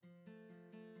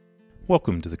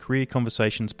Welcome to the Career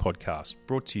Conversations podcast,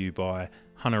 brought to you by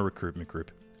Hunter Recruitment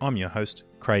Group. I'm your host,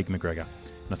 Craig McGregor,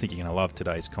 and I think you're going to love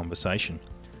today's conversation.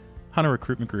 Hunter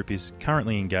Recruitment Group is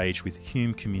currently engaged with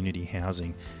Hume Community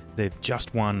Housing. They've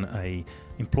just won a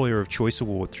Employer of Choice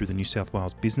Award through the New South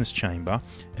Wales Business Chamber,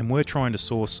 and we're trying to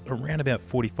source around about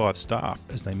 45 staff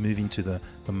as they move into the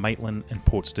Maitland and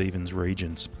Port Stephens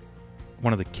regions.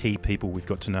 One of the key people we've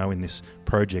got to know in this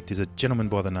project is a gentleman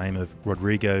by the name of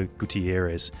Rodrigo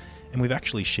Gutierrez, and we've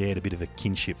actually shared a bit of a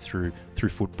kinship through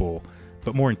football.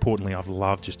 But more importantly, I've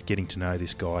loved just getting to know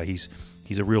this guy. He's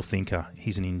a real thinker,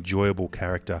 he's an enjoyable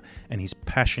character, and his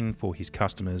passion for his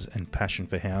customers and passion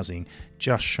for housing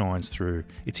just shines through.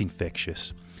 It's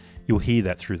infectious. You'll hear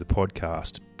that through the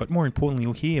podcast, but more importantly,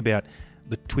 you'll hear about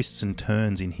the twists and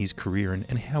turns in his career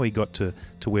and how he got to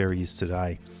where he is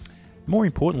today. More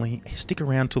importantly, stick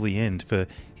around till the end for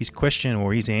his question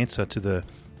or his answer to the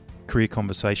Career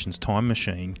Conversations Time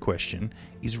Machine question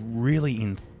is really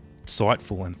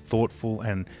insightful and thoughtful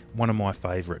and one of my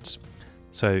favourites.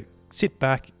 So sit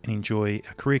back and enjoy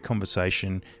a career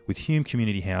conversation with Hume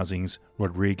Community Housing's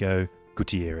Rodrigo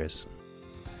Gutierrez.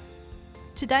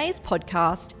 Today's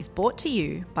podcast is brought to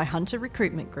you by Hunter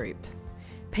Recruitment Group.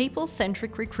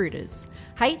 People-centric recruiters,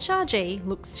 HRG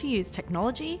looks to use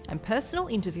technology and personal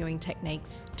interviewing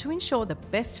techniques to ensure the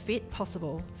best fit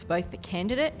possible for both the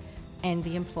candidate and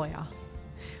the employer.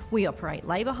 We operate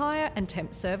labour hire and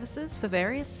temp services for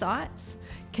various sites,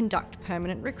 conduct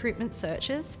permanent recruitment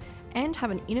searches, and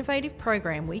have an innovative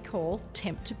program we call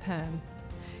Temp to Perm.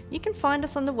 You can find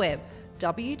us on the web,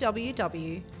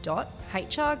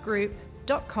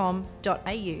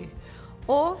 www.hrgroup.com.au,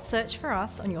 or search for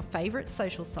us on your favourite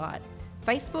social site,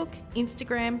 Facebook,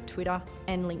 Instagram, Twitter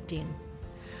and LinkedIn.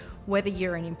 Whether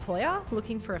you're an employer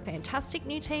looking for a fantastic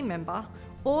new team member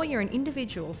or you're an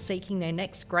individual seeking their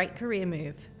next great career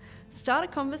move, start a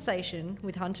conversation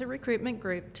with Hunter Recruitment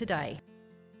Group today.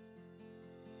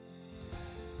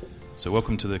 So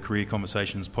welcome to the Career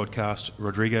Conversations podcast,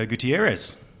 Rodrigo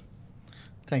Gutierrez.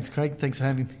 Thanks, Craig. Thanks for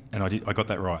having me. And I got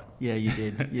that right. Yeah, you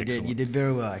did. You did. You did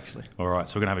very well, actually. All right,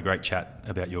 so we're going to have a great chat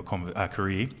about your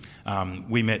career.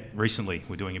 We met recently.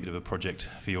 We're doing a bit of a project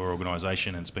for your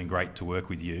organisation, and it's been great to work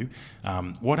with you.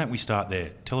 Why don't we start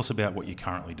there? Tell us about what you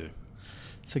currently do.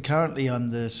 So currently I'm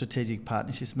the Strategic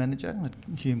Partnerships Manager at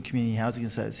Hume Community Housing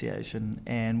Association,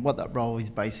 and what that role is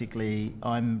basically,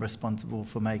 I'm responsible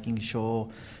for making sure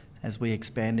as we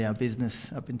expand our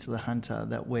business up into the Hunter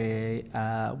that we're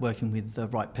working with the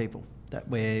right people, that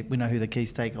we know who the key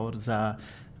stakeholders are,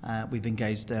 we've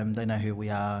engaged them, they know who we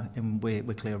are, and we're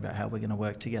clear about how we're going to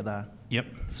work together. Yep.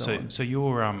 So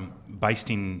you're based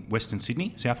in Western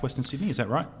Sydney, southwestern Sydney, is that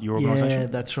right? Your organisation? Yeah,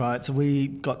 that's right. So we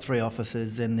got 3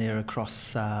 offices and they're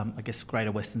across,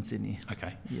 greater Western Sydney.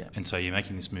 Okay. Yeah. And so you're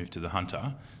making this move to the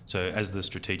Hunter. So as the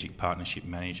Strategic Partnership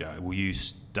Manager, will you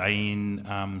stay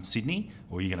in Sydney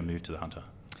or are you going to move to the Hunter?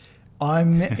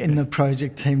 I'm in the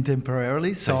project team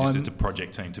temporarily. So it's a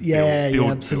project team to build.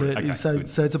 Yeah, absolutely. Okay,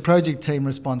 so it's a project team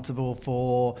responsible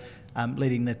for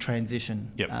leading the transition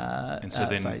and so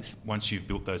then phase. Once you've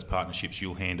built those partnerships,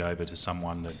 you'll hand over to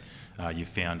someone that you've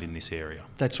found in this area.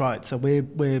 That's right. So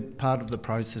we're part of the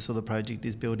process, or the project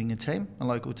is building a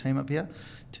local team up here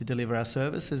to deliver our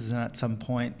services, and at some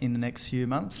point in the next few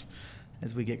months,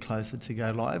 as we get closer to go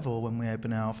live or when we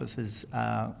open our offices,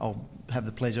 I'll have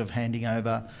the pleasure of handing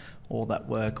over all that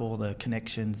work, all the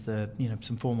connections,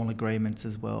 some formal agreements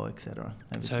as well, etc.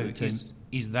 So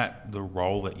is that the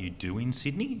role that you do in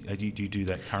Sydney? Do you do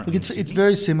that currently in Sydney? It's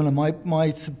very similar.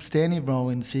 My substantive role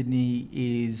in Sydney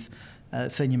is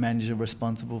senior manager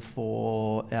responsible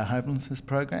for our homelessness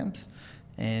programs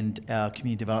and our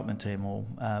community development team, or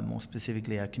more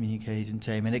specifically our community cohesion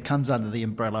team, and it comes under the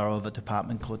umbrella of a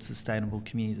department called Sustainable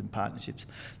Communities and Partnerships.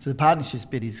 So the partnerships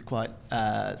bit is quite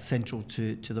central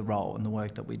to the role and the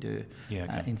work that we do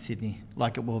in Sydney,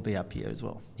 like it will be up here as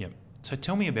well. Yeah. So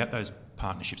tell me about those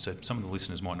partnerships. So some of the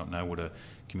listeners might not know what a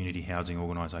community housing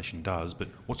organisation does, but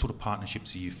what sort of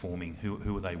partnerships are you forming?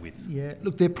 Who are they with? Yeah,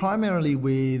 look, they're primarily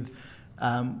with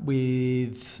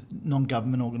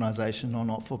non-government organisations or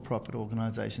not-for-profit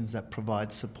organisations that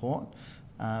provide support,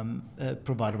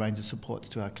 provide a range of supports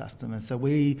to our customers. So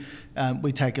we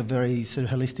take a very sort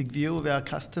of holistic view of our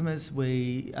customers.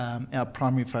 Our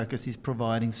primary focus is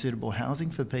providing suitable housing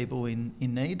for people in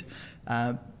need.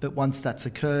 But once that's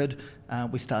occurred,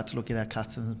 we start to look at our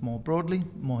customers more broadly,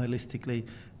 more holistically,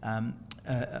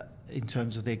 in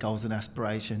terms of their goals and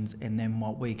aspirations, and then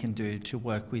what we can do to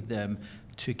work with them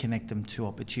to connect them to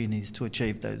opportunities to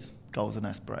achieve those goals and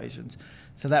aspirations.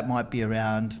 So that might be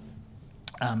around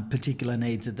particular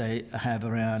needs that they have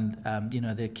around,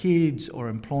 their kids or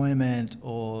employment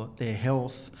or their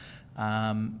health,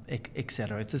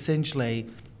 etc. It's essentially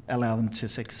allow them to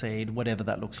succeed, whatever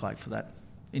that looks like for that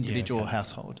individual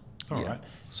household. All right.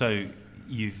 So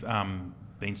you've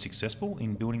been successful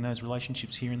in building those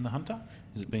relationships here in the Hunter?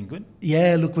 Has it been good?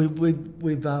 Yeah, look,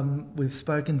 we've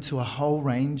spoken to a whole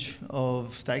range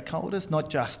of stakeholders, not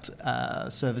just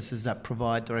services that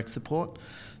provide direct support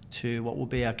to what will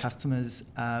be our customers,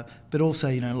 but also,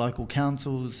 local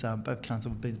councils. Both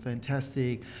councils have been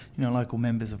fantastic. Local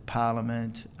members of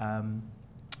parliament.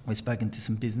 We've spoken to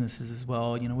some businesses as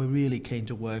well. We're really keen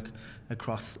to work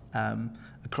across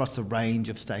a range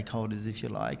of stakeholders, if you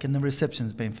like. And the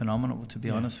reception's been phenomenal, to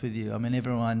be honest with you. I mean,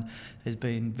 everyone has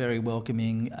been very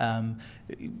welcoming,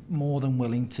 more than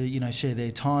willing to, share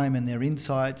their time and their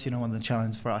insights. One of the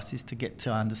challenges for us is to get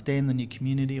to understand the new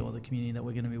community or the community that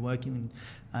we're going to be working in.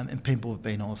 And people have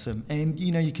been awesome. And,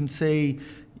 you can see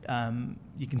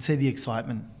the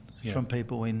excitement from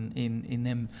people in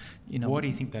them. Why do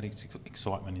you think that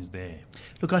excitement is there?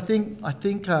 Look, I think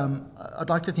I'd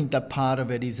like to think that part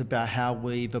of it is about how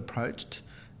we've approached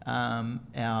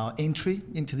our entry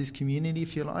into this community,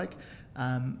 if you like.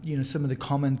 Some of the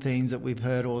common themes that we've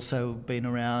heard also been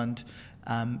around,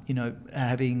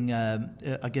 having,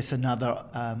 I guess,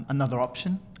 another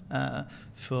option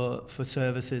for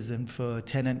services and for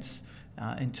tenants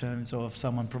in terms of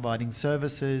someone providing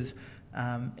services.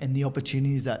 And the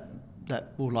opportunities that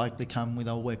will likely come with,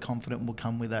 or we're confident will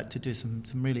come with that, to do some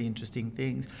really interesting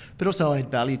things, but also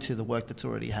add value to the work that's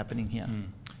already happening here.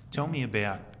 Tell me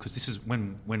about, because this is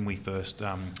when we first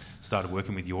started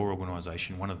working with your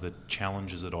organisation, one of the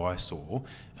challenges that I saw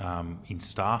in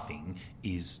staffing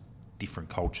is different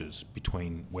cultures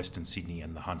between Western Sydney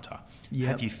and the Hunter. Yep.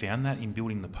 Have you found that in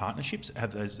building the partnerships?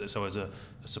 So as a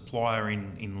supplier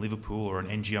in Liverpool or an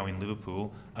NGO in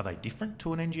Liverpool, are they different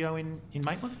to an NGO in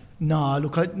Maitland? No,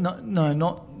 look,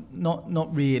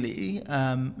 not really.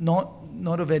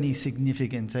 Not of any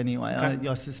significance anyway. Okay.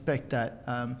 I suspect that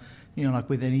like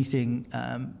with anything,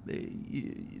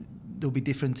 there'll be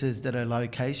differences that are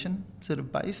location sort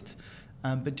of based,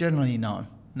 but generally no.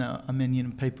 I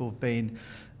mean, people have been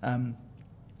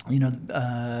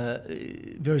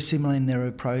very similar in their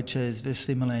approaches, very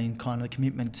similar in kind of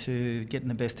commitment to getting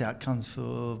the best outcomes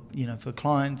for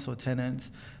clients or tenants.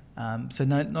 So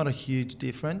not a huge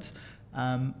difference.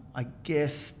 I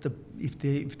guess if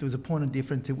there was a point of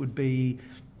difference, it would be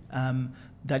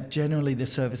that generally the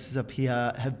services up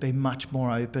here have been much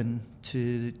more open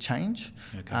to change,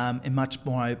 and much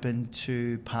more open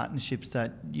to partnerships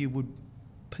that you would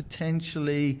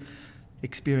potentially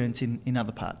experience in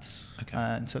other parts,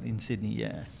 and certainly in Sydney,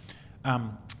 I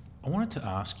wanted to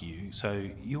ask you, so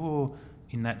you're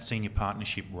in that senior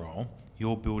partnership role,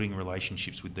 you're building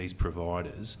relationships with these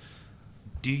providers.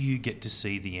 Do you get to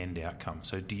see the end outcome?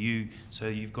 So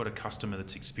you've got a customer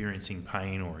that's experiencing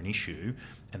pain or an issue,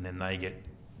 and then they get,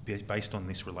 based on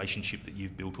this relationship that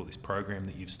you've built or this program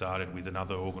that you've started with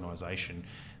another organisation,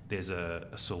 there's a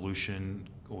solution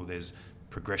or there's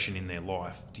progression in their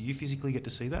life. Do you physically get to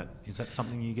see that? Is that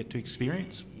something you get to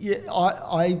experience? Yeah,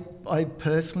 I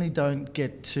personally don't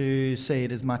get to see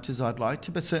it as much as I'd like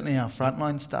to, but certainly our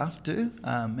frontline staff do,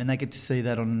 and they get to see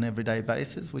that on an everyday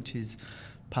basis, which is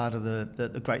part of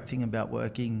the great thing about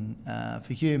working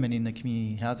for Human in the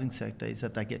community housing sector, is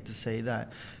that they get to see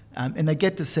that. And they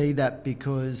get to see that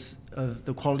because of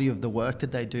the quality of the work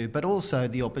that they do, but also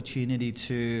the opportunity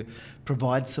to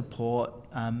provide support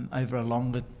over a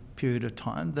longer period of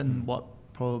time than what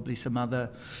probably some other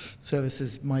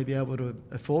services may be able to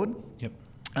afford. Yep.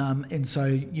 And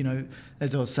so,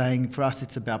 as I was saying, for us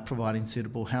it's about providing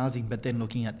suitable housing, but then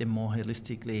looking at them more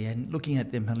holistically and looking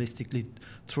at them holistically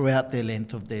throughout their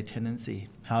length of their tenancy,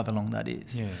 however long that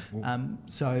is. Yeah. Well,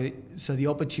 so the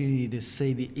opportunity to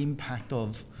see the impact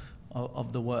of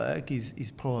the work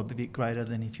is probably a bit greater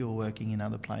than if you're working in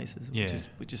other places,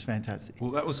 which is fantastic.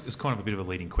 Well, it's kind of a bit of a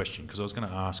leading question, because I was going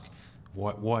to ask,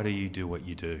 why do you do what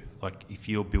you do? Like, if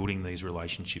you're building these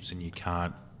relationships and you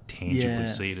can't tangibly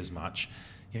see it as much,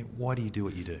 why do you do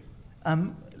what you do?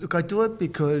 Look, I do it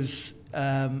because,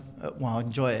 I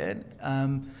enjoy it.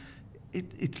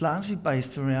 It's largely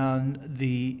based around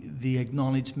the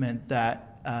acknowledgement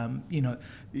that,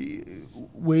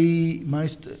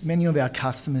 many of our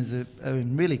customers are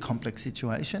in really complex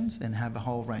situations and have a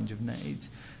whole range of needs.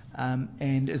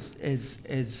 And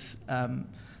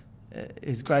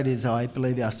as great as I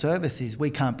believe our service is, we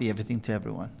can't be everything to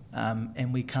everyone,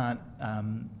 and we can't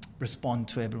respond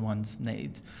to everyone's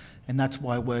needs. And that's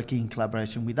why working in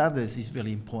collaboration with others is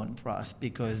really important for us,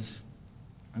 because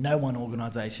no one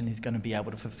organisation is going to be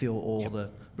able to fulfil all the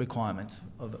requirements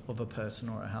of a person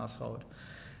or a household.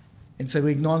 And so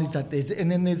we acknowledge that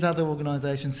there's other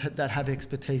organisations that have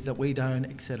expertise that we don't,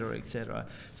 et cetera, et cetera.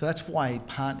 So that's why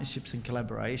partnerships and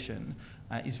collaboration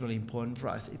is really important for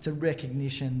us. It's a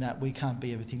recognition that we can't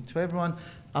be everything to everyone.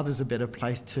 Others are better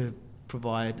placed to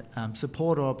provide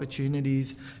support or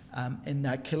opportunities, and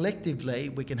that collectively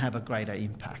we can have a greater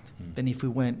impact than if we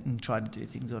went and tried to do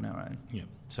things on our own. Yeah.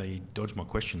 So you dodged my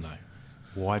question though.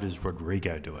 Why does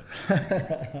Rodrigo do it?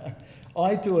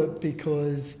 I do it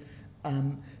because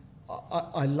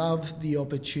I love the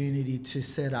opportunity to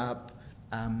set up,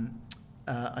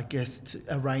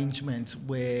 arrangements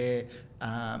where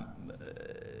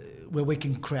we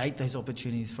can create those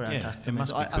opportunities for our customers.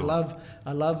 It must be cool.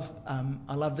 I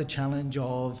love the challenge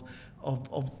of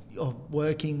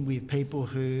working with people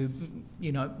who,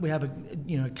 we have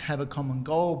a common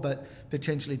goal, but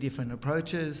potentially different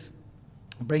approaches,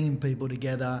 bringing people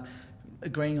together,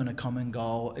 agreeing on a common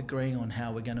goal, agreeing on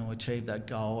how we're going to achieve that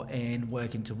goal, and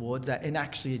working towards that, and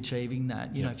actually achieving that.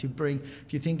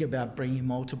 If you think about bringing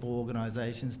multiple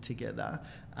organisations together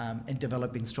and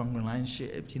developing strong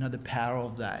relationships, the power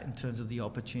of that in terms of the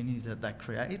opportunities that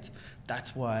creates.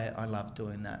 That's why I love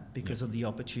doing that, because of the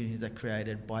opportunities that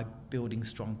created by building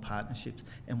strong partnerships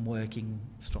and working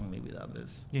strongly with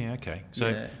others. Yeah. Okay.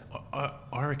 So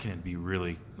I reckon it'd be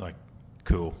really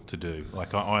cool to do.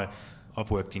 I've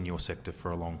worked in your sector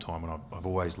for a long time, and I've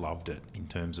always loved it in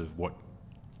terms of what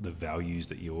the values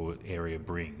that your area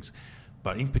brings.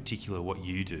 But in particular, what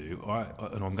you do,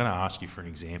 and I'm going to ask you for an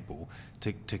example,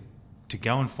 to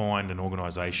go and find an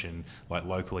organisation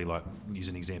locally, use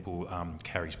an example,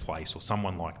 Carrie's Place or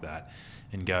someone like that,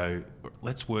 and go,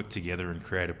 let's work together and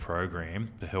create a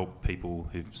program to help people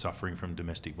who are suffering from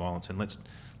domestic violence, and let's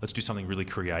do something really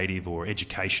creative or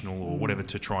educational or whatever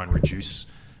to try and reduce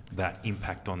that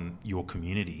impact on your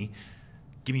community.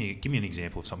 Give me an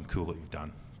example of something cool that you've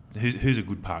done. Who's a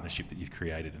good partnership that you've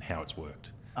created and how it's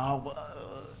worked? On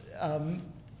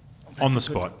the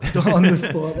spot. On the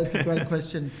spot. That's a great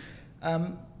question.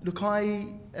 Look, I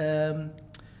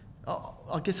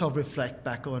guess I'll reflect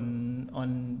back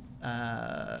on.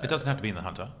 It doesn't have to be in the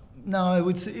Hunter. No, it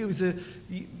was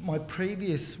my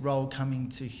previous role coming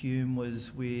to Hume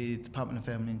was with Department of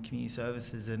Family and Community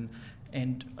Services,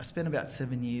 and I spent about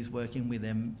 7 years working with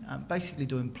them, basically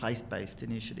doing place-based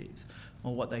initiatives,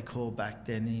 or what they call back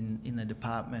then in the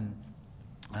department,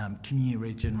 community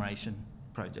regeneration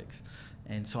projects.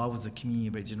 And so I was a community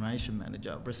regeneration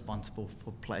manager responsible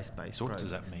for place-based projects. So what does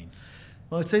that mean?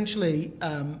 Well, essentially,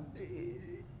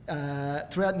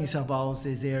 throughout New South Wales,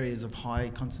 there's areas of high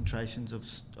concentrations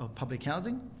of public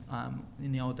housing.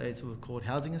 In the old days, we were called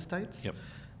housing estates. Yep.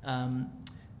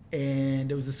 And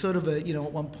there was a sort of at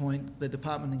one point, the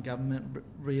department and government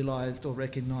realised or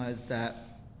recognised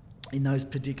that in those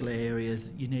particular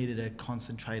areas, you needed a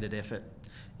concentrated effort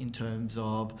in terms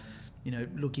of,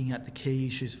 looking at the key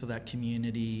issues for that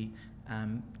community,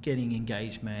 getting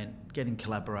engagement, getting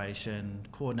collaboration,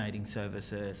 coordinating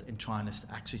services, and trying to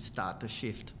actually start to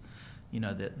shift,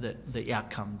 the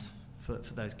outcomes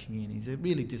for those communities. They're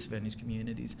really disadvantaged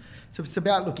communities. So it's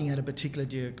about looking at a particular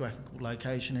geographical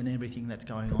location and everything that's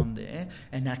going on there,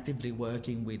 and actively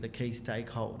working with the key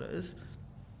stakeholders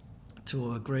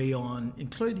to agree on,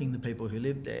 including the people who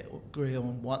live there, agree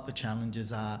on what the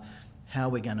challenges are, how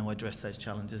we're going to address those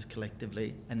challenges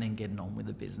collectively, and then getting on with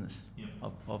the business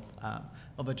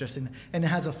of addressing them. And it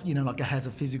has it has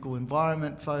a physical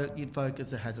environment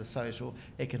focus, it has a social,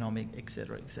 economic,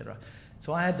 etc., etc.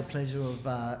 So I had the pleasure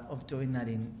of doing that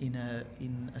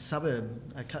in a suburb,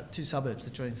 two suburbs,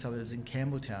 adjoining suburbs in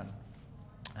Campbelltown,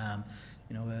 a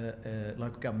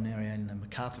local government area in the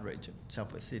Macarthur region,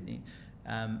 southwest Sydney.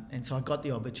 And so I got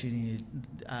the opportunity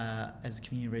as a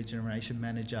community regeneration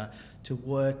manager to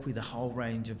work with a whole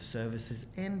range of services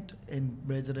and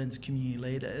residents, community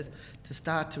leaders, to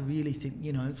start to really think,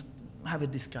 have a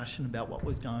discussion about what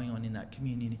was going on in that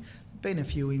community. Been a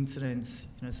few incidents,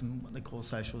 some what they call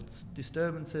social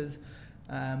disturbances,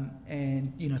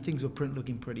 and things were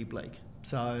looking pretty bleak.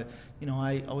 So,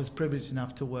 I was privileged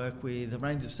enough to work with a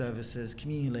range of services,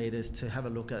 community leaders, to have a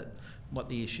look at what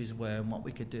the issues were and what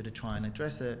we could do to try and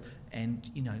address it,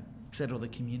 and settle the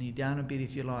community down a bit,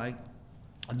 if you like,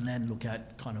 and then look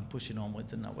at kind of pushing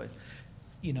onwards and upwards.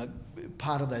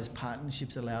 Part of those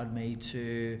partnerships allowed me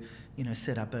to,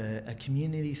 set up a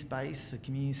community space, a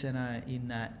community centre in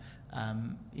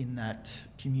that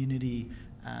community.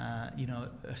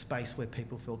 A space where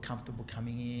people feel comfortable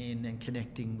coming in and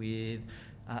connecting with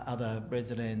other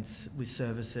residents with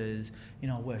services.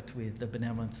 I worked with the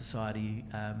Benevolent Society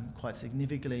quite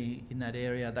significantly in that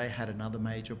area. They had another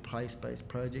major place-based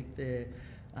project there.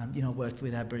 I worked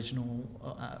with Aboriginal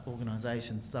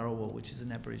organisations, Tharawal, which is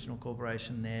an Aboriginal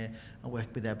corporation there. I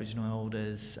worked with Aboriginal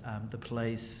elders, the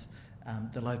police,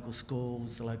 the local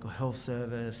schools, the local health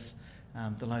service,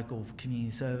 the local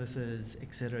community services,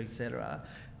 etc., etc.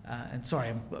 And sorry,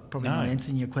 I'm probably not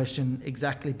answering your question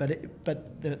exactly,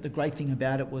 but the great thing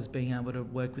about it was being able to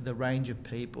work with a range of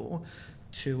people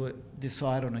to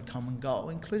decide on a common goal,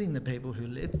 including the people who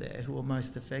live there, who are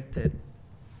most affected,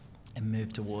 and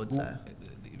move towards that.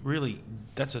 Really,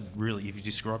 if you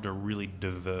described a really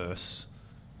diverse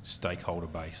stakeholder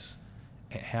base,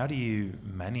 how do you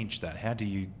manage that? How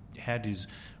does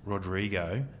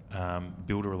Rodrigo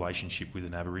build a relationship with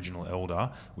an Aboriginal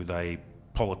elder, with a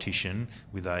politician,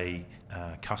 with a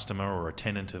customer or a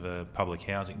tenant of a public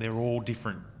housing? They're all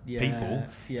different people.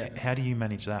 Yeah. How do you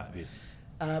manage that bit?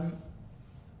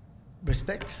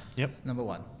 Respect. Yep. Number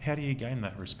one. How do you gain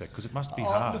that respect? Because it must be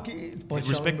hard. Look, it's by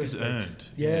respect is earned.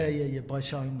 Yeah. By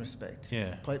showing respect.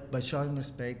 Yeah. By showing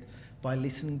respect, by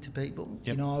listening to people.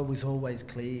 Yep. I was always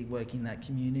clear working in that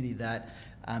community that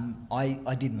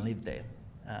I didn't live there.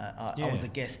 I was a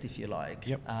guest, if you like.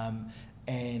 Yep.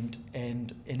 And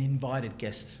an invited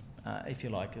guest, if you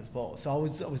like, as well. So I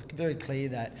was very clear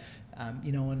that.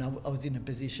 And I was in a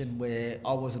position where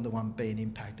I wasn't the one being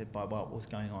impacted by what was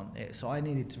going on there. So I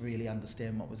needed to really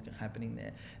understand what was happening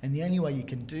there. And the only way you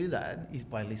can do that is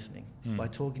by listening, by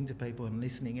talking to people and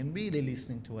listening and really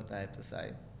listening to what they have to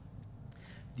say.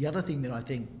 The other thing that I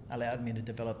think allowed me to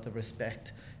develop the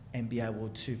respect and be able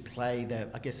to play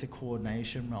the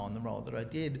coordination role and the role that I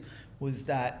did was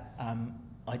that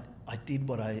I did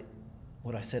what I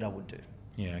said I would do.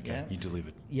 Yeah, okay. Yeah? You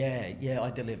delivered. Yeah,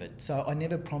 I delivered. So I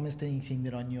never promised anything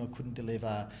that I knew I couldn't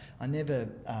deliver. I never,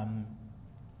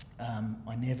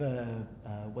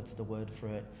 what's the word for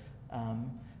it?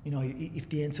 If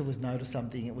the answer was no to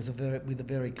something, it was with a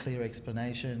very clear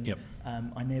explanation. Yep.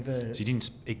 I never... So you didn't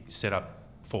set up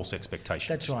false expectations.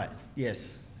 That's right,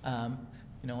 yes. I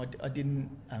didn't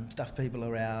stuff people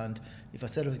around. If I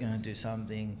said I was going to do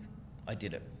something, I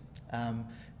did it.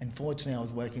 And fortunately, I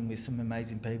was working with some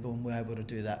amazing people and we were able to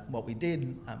do that, what we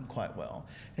did, quite well.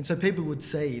 And so people would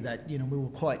see that, we were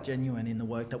quite genuine in the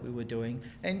work that we were doing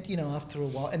and, after a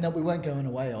while, and that we weren't going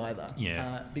away either.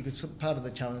 Yeah. Because part of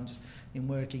the challenge in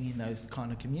working in those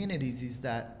kind of communities is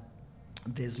that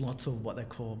there's lots of what they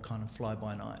call kind of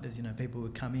fly-by-nighters. People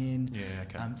would come in,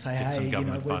 say, get hey, some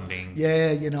government funding. Yeah,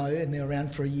 and they're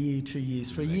around for a year, 2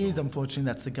 years. 3 years,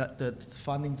 unfortunately, that's the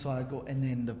funding cycle, and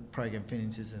then the program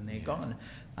finishes and they're gone.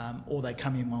 Or they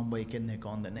come in 1 week and they're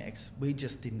gone the next. We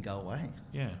just didn't go away.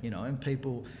 Yeah. And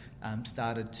people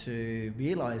started to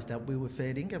realise that we were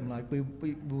fair income. Like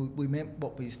we meant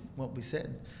what we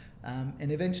said.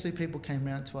 And eventually people came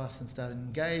around to us and started to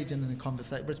engage, and then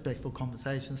the respectful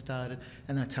conversation started,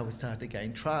 and that's how we started to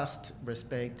gain trust,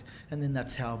 respect, and then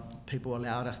that's how people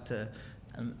allowed us to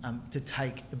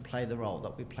take and play the role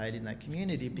that we played in that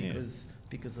community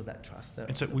because of that trust.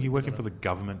 And so were you working for the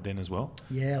government then as well?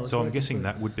 Yeah. So I'm guessing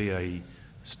that would be a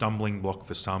stumbling block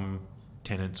for some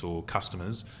tenants or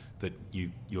customers, that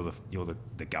you're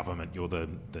the government, you're the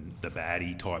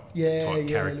baddie type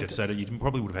character, so that you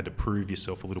probably would have had to prove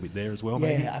yourself a little bit there as well.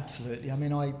 Maybe? Yeah, absolutely. I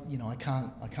mean, I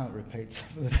can't repeat some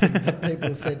of the things that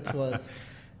people said to us.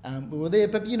 We were there,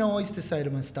 but I used to say to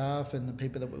my staff and the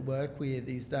people that we work with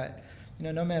is that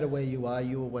no matter where you are,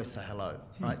 you always say hello,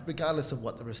 right? Regardless of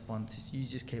what the response is, you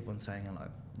just keep on saying hello.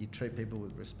 You treat people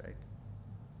with respect.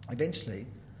 Eventually,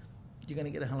 you're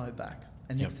going to get a hello back.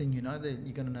 And next thing you know,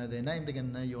 you're going to know their name, they're going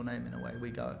to know your name, and away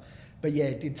we go. But yeah,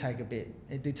 it did take a bit.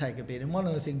 And one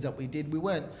of the things that we did, we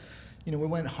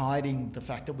weren't hiding the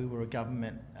fact that we were a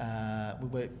government,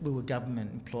 we were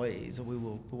government employees, or we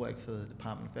worked for the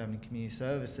Department of Family and Community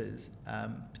Services,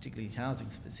 particularly housing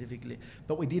specifically.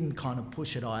 But we didn't kind of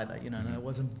push it either. It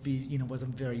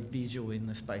wasn't very visual in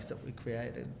the space that we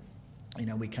created.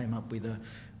 We came up with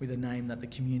a name that the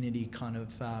community kind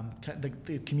of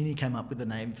the community came up with a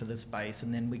name for the space,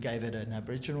 and then we gave it an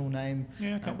Aboriginal name,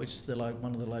 which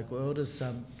one of the local elders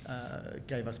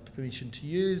gave us permission to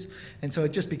use, and so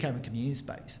it just became a community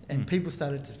space. And people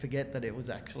started to forget that it was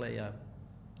actually a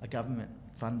government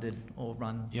funded or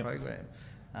run program.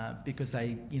 Because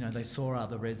they saw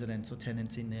other residents or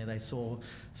tenants in there, they saw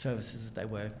services that they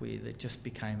work with. It just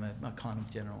became a kind of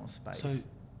general space. So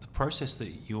the process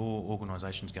that your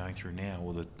organisation's going through now,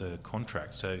 or the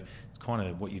contract, so it's kind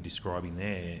of what you're describing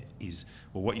there is,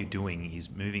 well, what you're doing is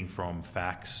moving from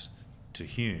fax to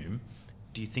Hume,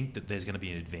 do you think that there's going to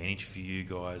be an advantage for you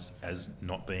guys as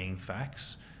not being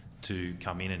Fax to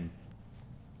come in and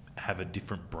have a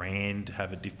different brand,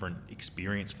 have a different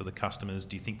experience for the customers?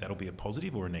 Do you think that'll be a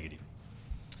positive or a negative?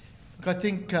 Look,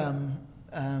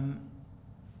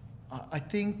 I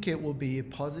think it will be a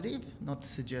positive, not to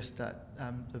suggest that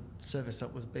the service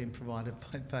that was being provided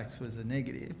by Fax was a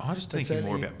negative. I was just thinking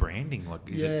more about branding, like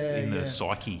is it in the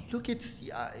psyche? Look,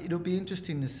 it'll be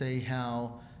interesting to see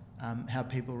how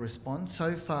people respond.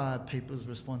 So far, people's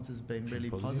response has been really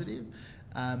positive.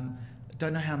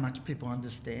 Don't know how much people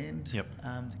understand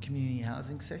the community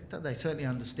housing sector. They certainly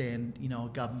understand, a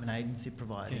government agency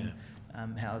providing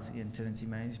housing and tenancy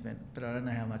management, but I don't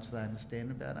know how much they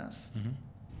understand about us. Mm-hmm.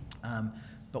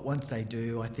 But once they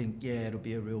do, I think, it'll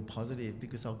be a real positive,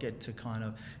 because I'll get to kind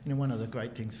of, one of the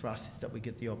great things for us is that we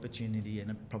get the opportunity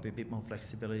and probably a bit more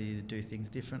flexibility to do things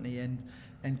differently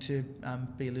and to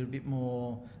be a little bit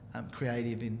more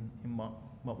creative in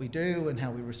what we do and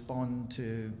how we respond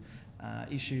to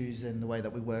issues and the way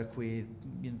that we work with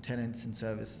tenants and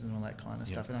services and all that kind of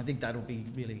stuff. And I think that'll be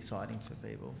really exciting for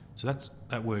people. So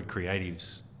that word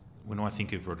creatives, when I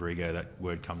think of Rodrigo, that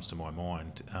word comes to my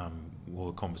mind. All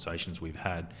the conversations we've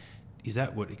had, is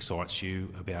that what excites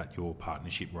you about your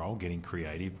partnership role, getting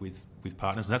creative with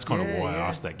partners? And that's kind of why I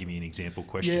asked that. Give me an example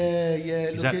question.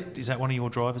 Is that one of your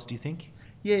drivers, do you think?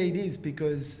 Yeah, it is,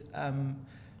 because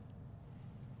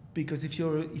if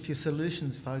you're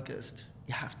solutions focused,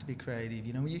 you have to be creative.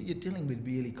 You're dealing with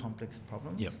really complex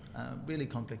problems, really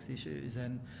complex issues,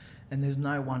 and there's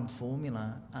no one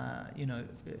formula.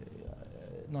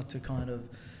 Not to kind of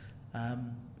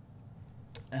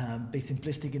be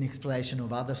simplistic in explanation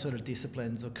of other sort of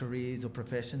disciplines or careers or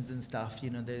professions and stuff.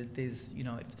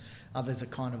 Others are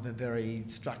kind of a very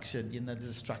structured. There's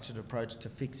a structured approach to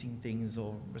fixing things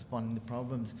or responding to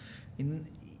problems. In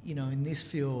this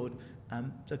field,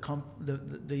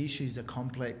 the issues are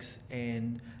complex,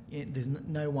 and there's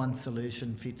no one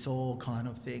solution fits all kind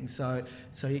of thing. So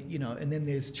and then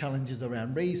there's challenges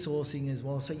around resourcing as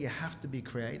well. So you have to be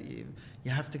creative.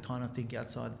 You have to kind of think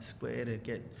outside the square to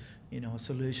get a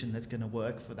solution that's going to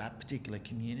work for that particular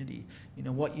community.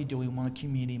 What you do in one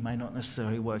community may not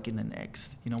necessarily work in the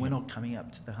next. We're not coming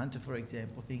up to the Hunter, for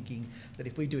example, thinking that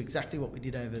if we do exactly what we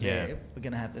did over there, we're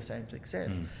going to have the same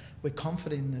success. We're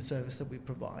confident in the service that we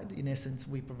provide. In essence,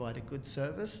 we provide a good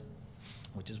service,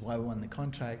 which is why we won the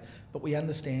contract. But we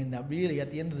understand that really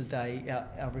at the end of the day,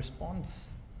 our response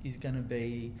is going to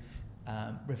be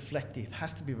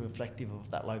has to be reflective of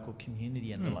that local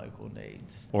community and the local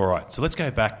needs. All right, so let's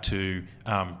go back to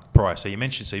prior. So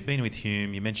you've been with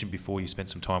Hume. You mentioned before you spent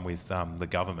some time with the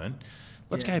government.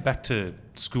 Let's go back to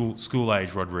school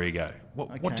age Rodrigo.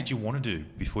 What did you want to do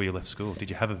before you left school? Did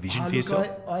you have a vision for yourself?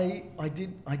 I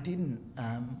didn't.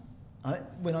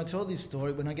 When I tell this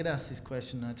story, when I get asked this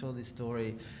question, I tell this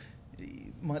story,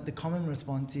 the common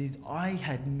response is I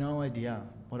had no idea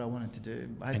what I wanted to do.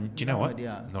 And do you know what?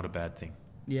 Not a bad thing.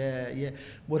 Yeah.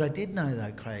 What I did know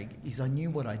though, Craig, is I knew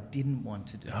what I didn't want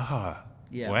to do.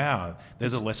 Wow.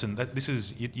 There's a lesson.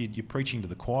 You're preaching to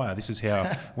the choir. This is how,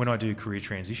 when I do career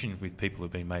transition with people who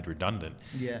have been made redundant,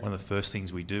 one of the first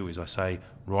things we do is I say,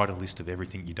 write a list of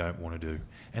everything you don't want to do.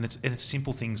 And it's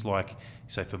simple things like,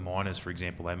 say for miners, for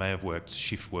example, they may have worked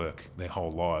shift work their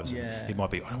whole lives. And it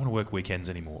might be, I don't want to work weekends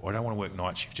anymore, or I don't want to work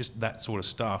night shift, just that sort of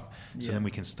stuff. So then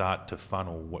we can start to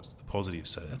funnel what's the positive.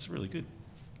 So that's really good.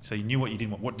 So you knew what you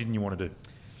didn't want. What didn't you want to do?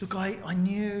 Look, I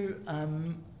knew,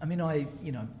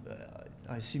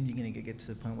 I assume you're going to get to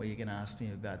the point where you're going to ask me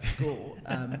about school.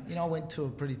 I went to a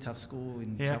pretty tough school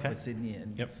in Southwest Sydney,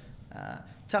 and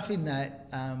tough in that,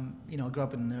 I grew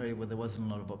up in an area where there wasn't a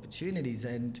lot of opportunities,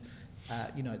 and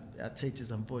our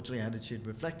teachers' unfortunately attitude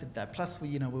reflected that. Plus,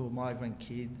 we were migrant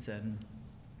kids, and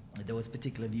there was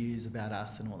particular views about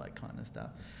us and all that kind of stuff.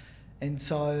 And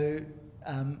so,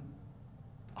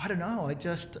 I don't know.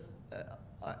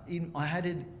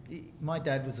 My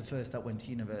dad was the first that went to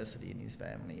university in his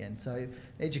family, and so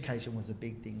education was a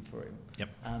big thing for him.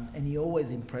 And he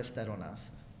always impressed that on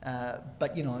us.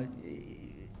 But it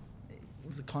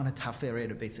was a kind of tough area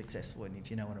to be successful in,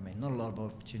 if you know what I mean. Not a lot of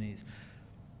opportunities.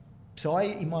 So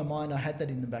in my mind, I had that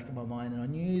in the back of my mind, and I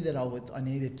knew that I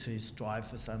needed to strive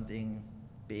for something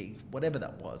big, whatever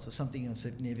that was, or something of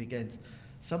significance,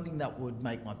 something that would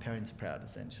make my parents proud,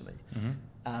 essentially.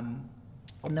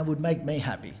 And that would make me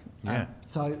happy.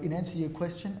 So in answer to your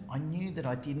question, I knew that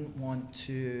I didn't want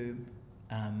to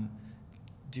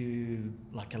do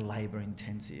like a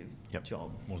labour-intensive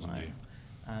job. Wasn't you?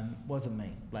 wasn't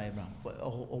me, labour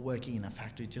or working in a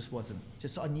factory just wasn't.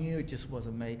 I knew it just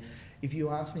wasn't me. If you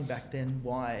asked me back then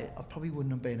why, I probably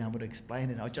wouldn't have been able to explain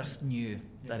it. I just knew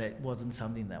that it wasn't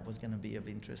something that was going to be of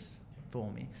interest for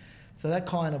me. So that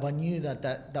kind of, I knew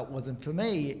that wasn't for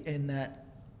me, and that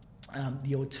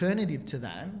the alternative to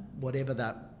that, whatever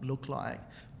that looked like,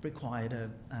 required a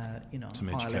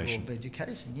higher level of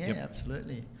education. Yeah, yep.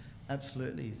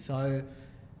 Absolutely. So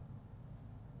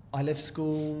I left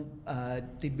school,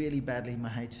 did really badly in my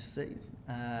HSC,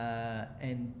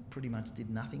 and pretty much did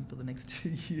nothing for the next 2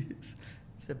 years,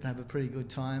 except have a pretty good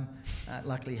time.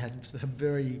 Luckily had some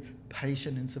very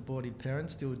patient and supportive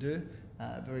parents, still do.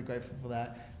 Very grateful for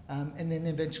that. And then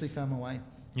eventually found my way.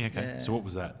 Yeah, okay. So what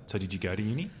was that? So did you go to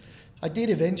uni? I did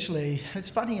eventually. It's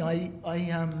funny, I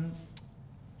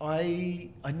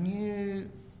knew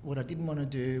what I didn't want to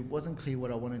do, wasn't clear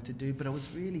what I wanted to do, but I was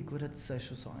really good at the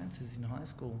social sciences in high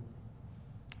school.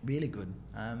 Really good.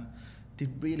 Did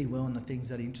really well in the things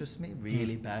that interest me,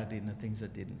 really badly in the things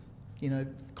that didn't.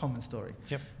 Common story.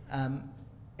 Yep.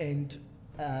 And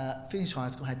finished high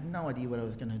school, had no idea what I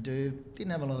was going to do,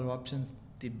 didn't have a lot of options,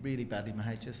 did really badly in my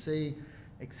HSC,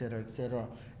 etc.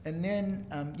 And then,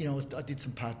 I did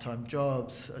some part-time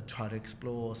jobs. I tried to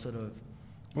explore sort of...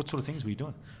 What sort of things were you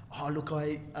doing? Oh, look,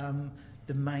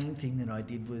 the main thing that I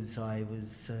did was I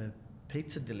was a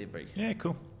pizza delivery. Yeah,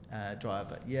 cool.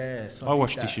 Driver. Yeah. So I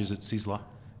washed dishes at Sizzler.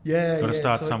 Yeah. Got to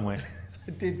start somewhere.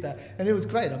 I did that. And it was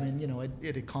great. I mean,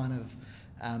 it kind of,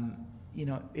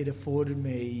 it afforded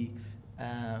me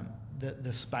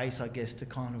the space, I guess, to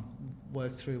kind of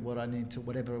work through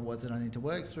whatever it was that I need to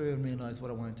work through, and realise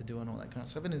what I wanted to do and all that kind of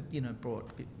stuff. And it,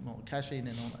 brought a bit more cash in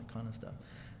and all that kind of stuff.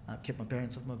 Kept my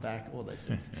parents off my back, all those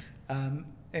things.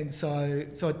 And so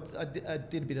I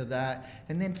did a bit of that.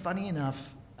 And then, funny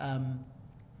enough,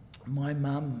 my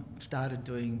mum started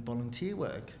doing volunteer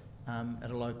work at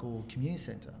a local community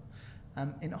centre.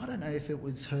 And I don't know if it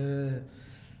was her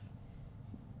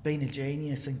being a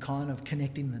genius and kind of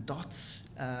connecting the dots.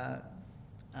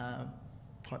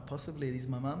 Quite possibly it is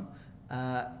my mum.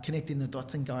 Connecting the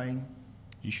dots and going...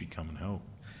 You should come and help.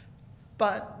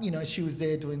 But, she was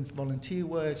there doing volunteer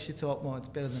work. She thought, well, it's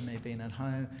better than me being at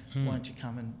home. Why don't you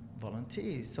come and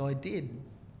volunteer? So I did.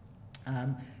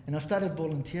 And I started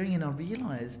volunteering, and I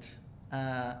realised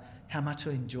how much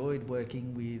I enjoyed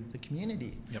working with the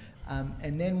community. Yep.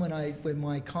 And then when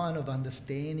my kind of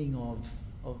understanding of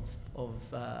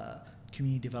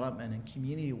community development and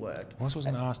community work... I was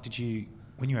going to ask, did you,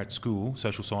 when you were at school,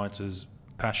 social sciences,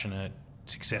 passionate,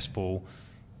 successful...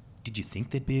 Did you think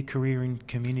there'd be a career in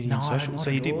community and social? So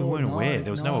we weren't aware.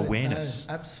 There was no awareness.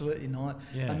 No, absolutely not.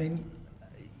 Yeah. I mean,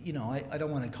 I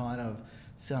don't want to kind of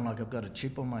sound like I've got a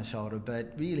chip on my shoulder,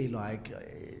 but really,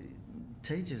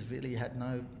 teachers really had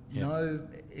no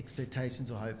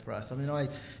expectations or hope for us. I mean,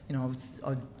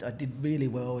 I did really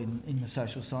well in the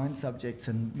social science subjects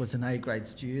and was an A-grade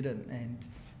student,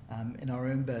 and I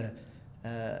remember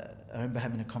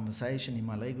having a conversation in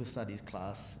my legal studies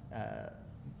class.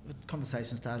 The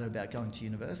conversation started about going to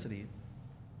university,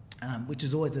 which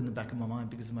is always in the back of my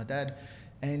mind because of my dad,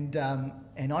 and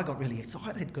I got really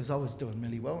excited because I was doing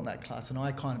really well in that class, and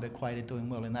I kind of equated doing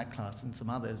well in that class and some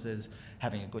others as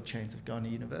having a good chance of going to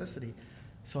university.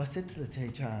 So I said to the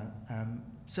teacher,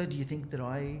 so do you think that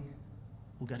I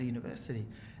will go to university?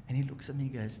 And he looks at me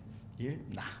and goes, you?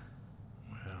 Nah.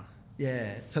 Wow.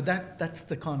 Yeah, so that's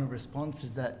the kind of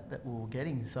responses that we were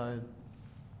getting. So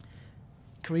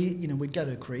career, we'd go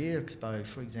to a career expo,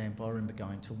 for example. I remember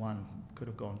going to one, could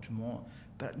have gone to more.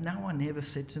 But no one ever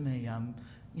said to me,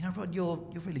 Rod, you're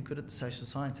really good at the social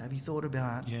science. Have you thought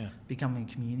about becoming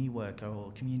a community worker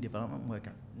or community development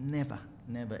worker? Never,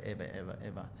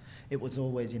 ever. It was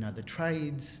always, the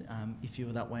trades, if you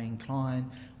were that way inclined,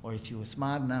 or if you were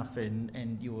smart enough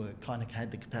and you were kind of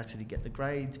had the capacity to get the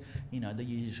grades, the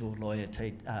usual lawyer,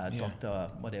 doctor,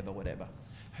 whatever.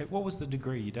 Hey, what was the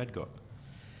degree your dad got?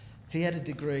 He had a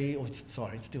degree,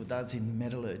 still does, in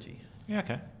metallurgy. Yeah,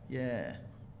 okay.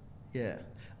 Yeah.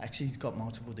 Actually, he's got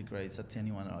multiple degrees. That's the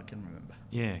only one that I can remember.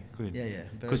 Yeah, good. Yeah.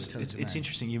 Because it's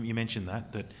interesting, you mentioned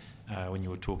that when you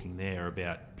were talking there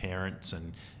about parents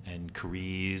and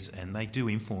careers, and they do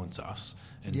influence us.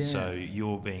 And so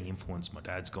you're being influenced. My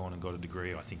dad's gone and got a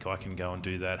degree. I think I can go and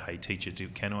do that. Hey, teacher,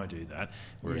 can I do that?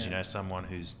 Whereas, someone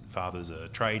whose father's a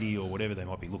tradie or whatever, they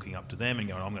might be looking up to them and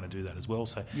going, I'm going to do that as well.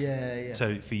 So,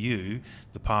 so for you,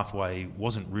 the pathway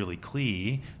wasn't really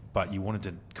clear, but you wanted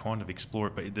to kind of explore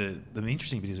it. But the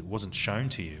interesting bit is it wasn't shown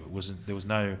to you. There was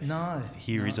no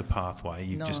here is a pathway.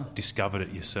 You've just discovered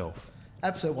it yourself.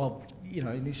 Absolutely. Well,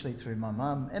 initially through my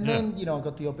mum, and then I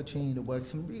got the opportunity to work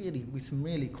with some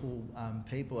really cool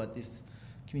people at this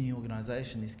community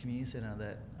organisation, this community centre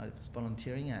that I was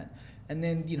volunteering at, and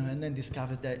then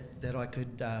discovered that I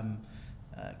could,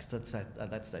 because at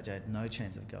that stage I had no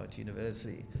chance of going to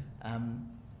university,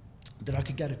 that I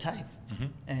could go to TAFE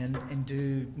and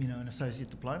do an associate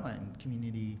diploma in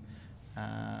community.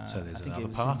 So there's I think another it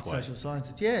was pathway. in social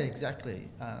sciences. Yeah, exactly.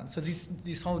 So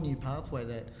this whole new pathway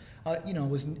that I've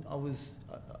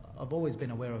always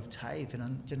been aware of TAFE, and I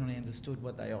generally understood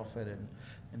what they offered and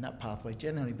that pathway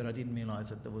generally, but I didn't realise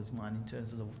that there was one in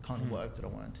terms of the kind of work that I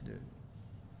wanted to do.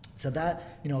 So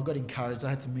that, I got encouraged. I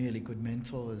had some really good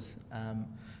mentors. And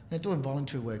doing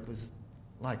voluntary work was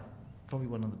like probably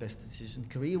one of the best decisions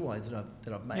career-wise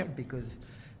that I've made, because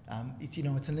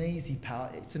it's an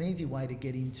easy way to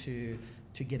get into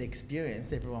to get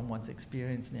experience. Everyone wants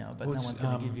experience now, but no one's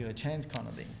going to give you a chance, kind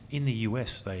of thing. In the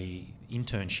US,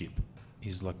 internship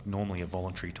is like normally a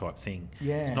voluntary type thing.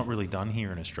 Yeah. It's not really done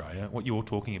here in Australia. What you're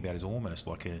talking about is almost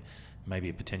like maybe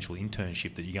a potential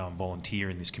internship that you go and volunteer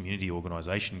in this community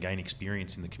organisation, gain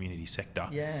experience in the community sector.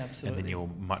 Yeah, absolutely. And then you're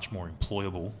much more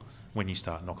employable when you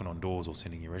start knocking on doors or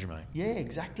sending your resume. Yeah,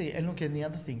 exactly. And look, and the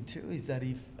other thing too is that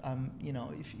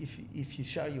if you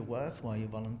show your worth while you're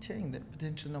volunteering, that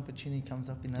potential opportunity comes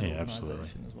up in that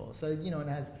organisation as well. So it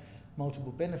has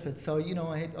multiple benefits. So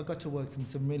I got to work with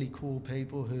some really cool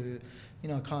people who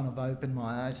kind of opened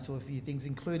my eyes to a few things,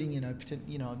 including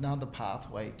another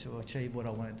pathway to achieve what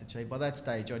I wanted to achieve. By that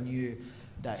stage, I knew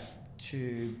that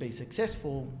to be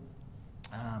successful,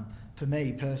 for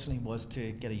me personally, was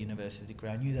to get a university degree.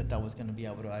 I knew that was going to be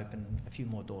able to open a few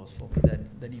more doors for me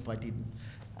than if I didn't.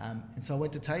 And so I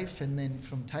went to TAFE, and then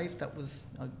from TAFE, that was,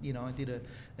 I did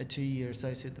a 2-year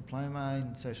associate diploma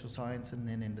in social science, and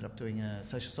then ended up doing a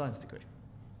social science degree.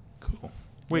 Cool.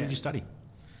 Where did you study?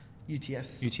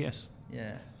 UTS. UTS.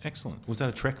 Yeah. Excellent. Was that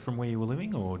a trek from where you were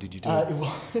living, or did you do it?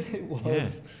 It was. Yeah.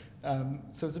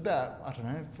 So it was about,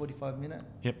 45-minute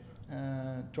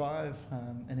drive,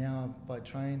 an hour by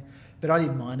train. But I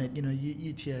didn't mind it.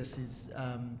 UTS is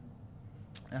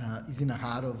in the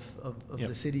heart of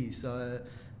the city. So,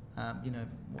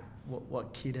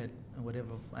 what kid at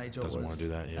whatever age I was doesn't want to do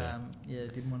that. Yeah.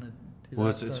 Didn't want to do that. Well,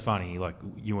 it's funny. Like,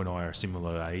 you and I are a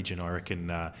similar age, and I reckon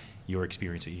your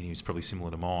experience at uni is probably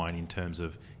similar to mine in terms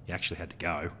of you actually had to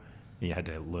go. You had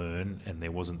to learn, and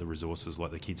there wasn't the resources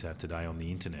like the kids have today on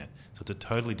the internet. So it's a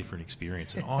totally different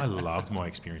experience. And I loved my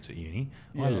experience at uni.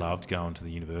 Yeah. I loved going to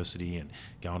the university and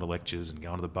going to lectures and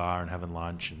going to the bar and having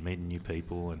lunch and meeting new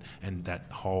people and that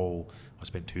whole... I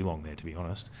spent too long there, to be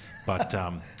honest. But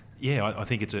I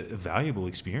think it's a valuable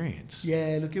experience.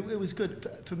 Yeah, look, it was good.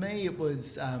 For me, it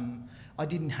was... I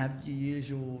didn't have the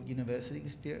usual university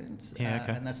experience,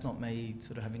 and that's not me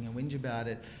sort of having a whinge about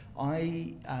it.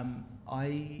 I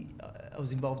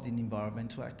was involved in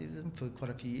environmental activism for quite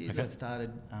a few years. I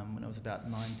started when I was about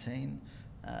 19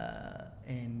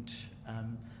 and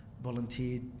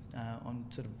volunteered on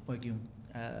sort of working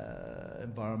on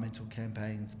environmental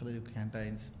campaigns, political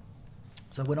campaigns.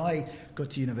 So when I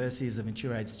got to university as a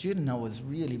mature age student, I was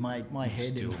really, my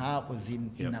head and heart was in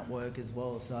that work as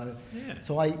well. So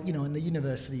I, and the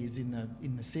university is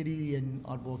in the city, and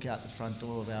I'd walk out the front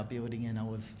door of our building, and I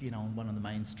was, on one of the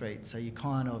main streets. So you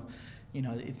kind of,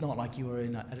 it's not like you were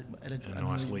in a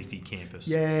nice leafy campus.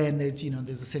 Yeah, and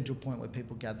there's a central point where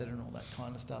people gathered and all that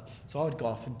kind of stuff. So I'd go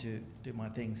off and do my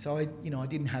thing. So I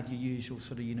didn't have your usual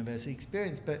sort of university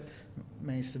experience, but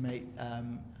managed to meet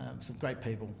some great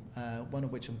people. One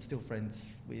of which I'm still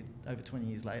friends with over 20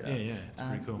 years later. Yeah, it's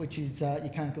pretty cool. Which is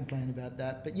you can't complain about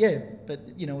that. But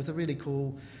it was a really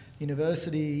cool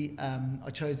university. I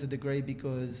chose the degree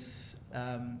because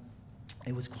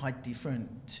it was quite different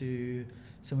to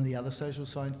some of the other social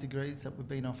science degrees that were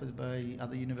being offered by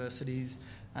other universities,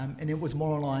 and it was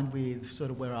more aligned with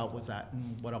sort of where I was at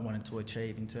and what I wanted to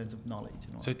achieve in terms of knowledge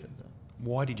and all that kind of stuff.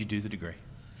 Why did you do the degree?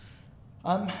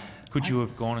 Could you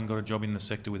have gone and got a job in the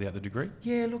sector without the degree?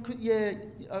 Yeah,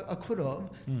 I could have.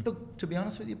 Look, to be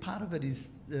honest with you, part of it is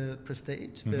the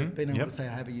prestige, being able to say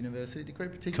I have a university degree,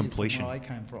 particularly completion. From where I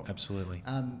came from. Absolutely.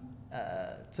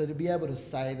 So to be able to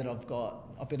say that I've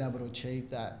been able to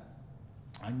achieve that,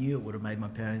 I knew it would have made my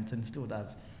parents, and still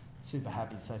does, super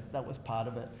happy. So that was part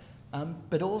of it.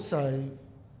 But also,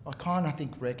 I kind of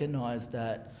think recognised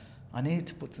that I needed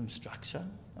to put some structure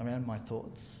around my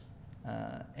thoughts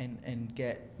and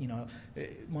get,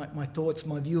 my thoughts,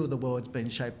 my view of the world's been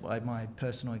shaped by my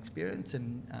personal experience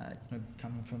and,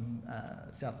 coming from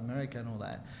South America and all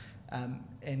that.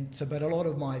 But a lot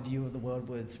of my view of the world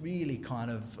was really kind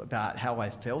of about how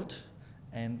I felt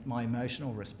and my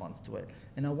emotional response to it.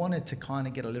 And I wanted to kind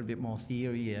of get a little bit more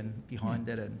theory and behind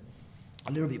it and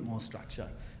a little bit more structure.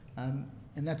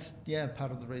 And that's,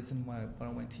 part of the reason why I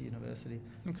went to university,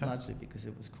 largely because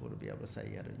it was cool to be able to say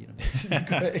you had a university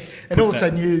degree. And also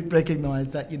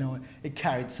recognised that, it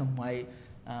carried some weight,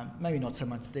 maybe not so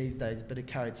much these days, but it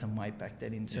carried some weight back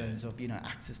then in terms of,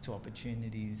 access to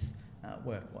opportunities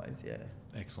work-wise,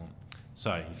 Excellent.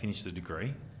 So you finish the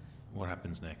degree. What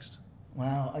happens next?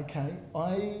 Wow, okay.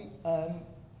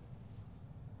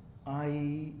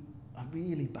 I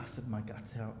really busted my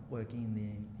guts out working in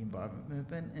the environment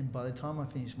movement, and by the time I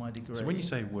finished my degree... So when you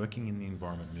say working in the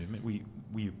environment movement,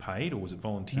 were you paid or was it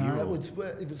volunteer? No, it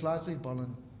was largely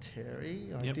voluntary.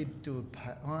 I did do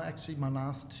actually my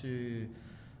last two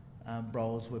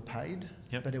roles were paid,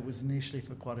 but it was initially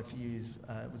for quite a few years.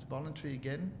 It was voluntary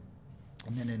again,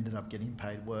 and then ended up getting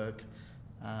paid work,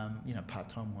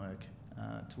 part-time work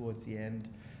towards the end.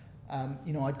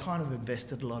 I'd kind of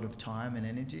invested a lot of time and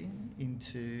energy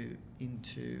into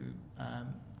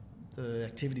the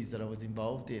activities that I was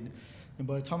involved in, and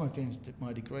by the time I finished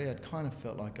my degree, I'd kind of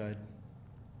felt like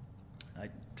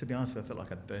to be honest, I felt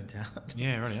like I'd burnt out.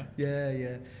 Yeah, right.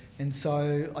 Yeah. And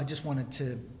so I just wanted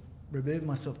to remove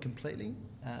myself completely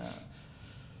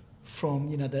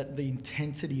from the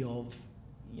intensity of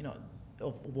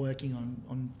working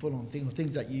on full-on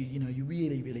things that you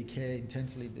really, really care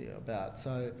intensely about.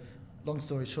 So, long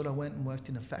story short, I went and worked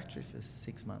in a factory for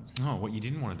 6 months. Oh, what you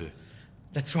didn't want to do?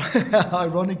 That's right.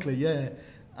 Ironically, yeah.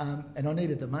 And I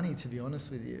needed the money, to be honest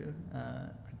with you. I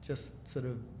just sort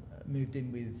of moved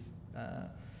in with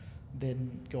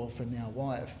then girlfriend, now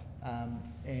wife,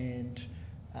 and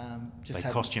just they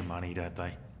cost you money, don't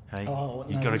they? Hey, oh,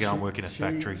 you've got to go and work in a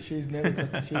factory. She's never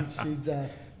cost.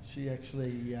 She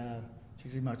actually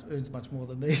earns much more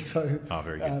than me. So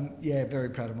very good. Very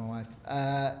proud of my wife.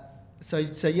 So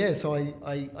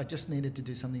I just needed to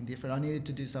do something different. I needed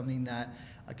to do something that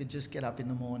I could just get up in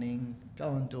the morning,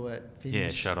 go and do it,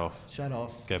 finish. Shut off.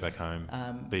 Go back home,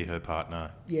 be her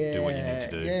partner, do what you need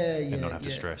to do, and not have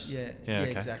to stress.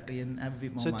 Okay. Exactly, and have a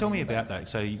bit more So money tell me about that.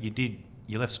 So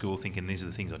you left school thinking these are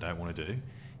the things I don't want to do.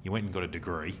 You went and got a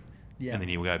degree. Yeah. And then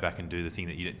you go back and do the thing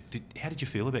that you did. How did you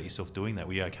feel about yourself doing that?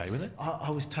 Were you okay with it?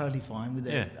 I was totally fine with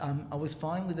it. Yeah. I was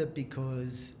fine with it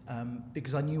because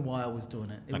I knew why I was doing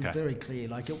it. It was very clear.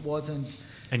 Like, it wasn't.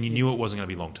 And you knew it wasn't going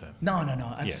to be long term. No,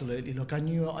 absolutely. Yeah. Look, I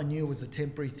knew it was a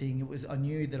temporary thing. I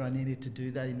knew that I needed to do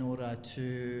that in order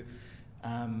to,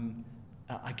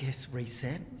 I guess,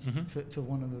 reset, for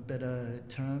want of a better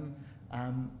term.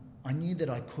 I knew that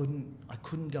I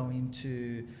couldn't go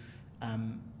into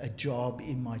a job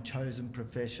in my chosen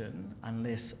profession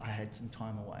unless I had some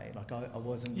time away. Like, I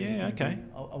wasn't.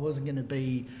 I wasn't going to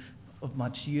be of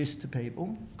much use to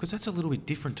people. Because that's a little bit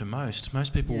different to most.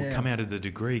 Most people will come out of the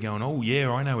degree going, oh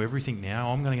yeah, I know everything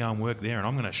now. I'm going to go and work there, and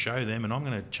I'm going to show them, and I'm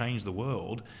going to change the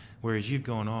world. Whereas you've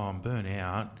gone, oh, I'm burnt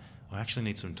out. I actually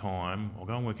need some time. I'll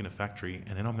go and work in a factory,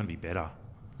 and then I'm going to be better.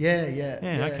 Yeah.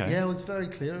 I was very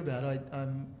clear about it.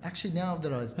 Actually, now that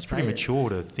that's pretty mature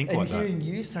to think like that. And hearing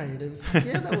you say it, was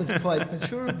that was quite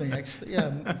mature of me, actually.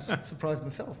 Yeah, I'm surprised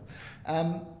myself.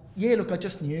 Look, I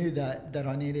just knew that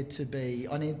I needed to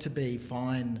be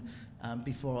fine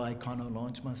before I kind of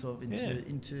launched myself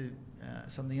into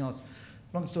something else.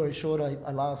 Long story short,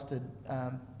 I lasted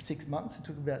 6 months. It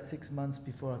took about 6 months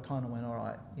before I kind of went, all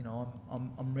right,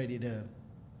 I'm ready to.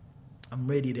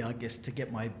 I guess, to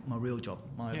get my real job,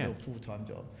 real full-time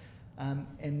job.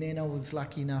 And then I was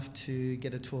lucky enough to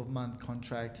get a 12-month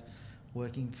contract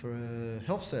working for a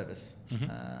health service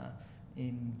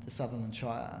in the Sutherland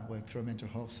Shire. I worked for a mental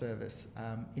health service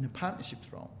in a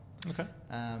partnerships role. Okay.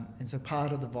 And so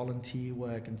part of the volunteer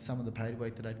work and some of the paid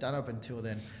work that I'd done up until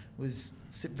then was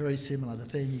very similar. The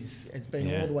theme has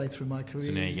been all the way through my career.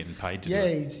 So now you're getting paid to do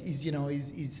it.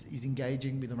 He's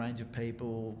engaging with a range of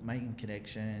people, making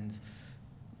connections,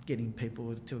 getting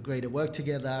people to agree to work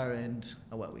together, and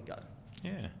away we go.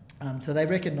 Yeah. So they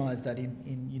recognised that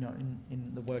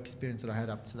in the work experience that I had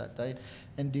up to that date,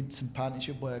 and did some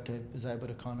partnership work. I was able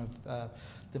to kind of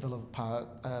develop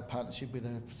a partnership with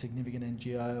a significant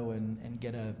NGO and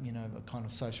get a kind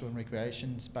of social and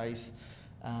recreation space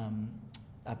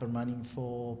up and running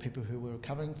for people who were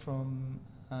recovering from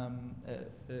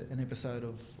an episode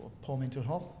of poor mental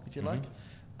health, if you like.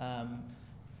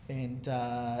 And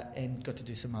got to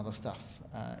do some other stuff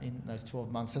in those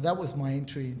 12 months. So that was my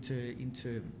entry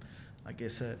into I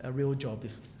guess, a real job,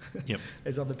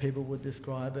 as other people would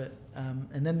describe it.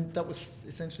 And then that was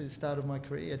essentially the start of my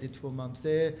career. I did 12 months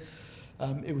there.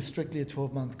 It was strictly a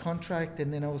 12-month contract,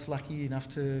 and then I was lucky enough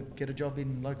to get a job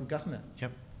in local government.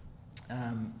 Yep.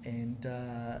 And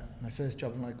my first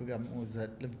job in local government was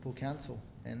at Liverpool Council,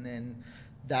 and then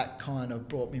that kind of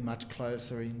brought me much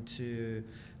closer into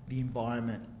the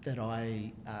environment that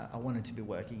I wanted to be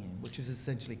working in, which is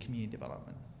essentially community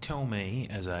development. Tell me,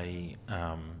 as a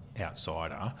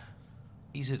outsider,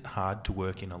 is it hard to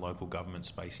work in a local government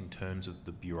space in terms of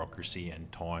the bureaucracy and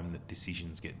time that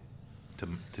decisions get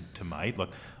to made? Like,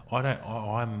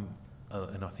 I'm,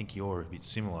 and I think you're a bit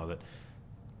similar, that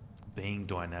being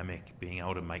dynamic, being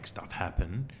able to make stuff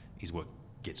happen is what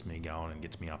gets me going and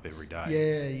gets me up every day.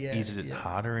 Yeah. Is it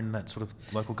harder in that sort of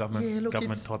local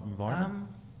government type environment?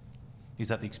 Is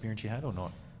that the experience you had or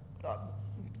not?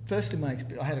 Firstly,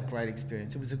 I had a great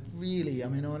experience. It was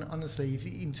honestly,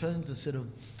 in terms of sort of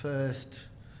first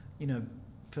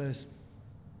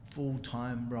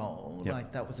full-time role,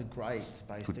 like that was a great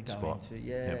space to go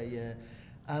into.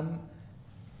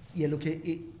 Look,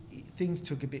 things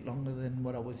took a bit longer than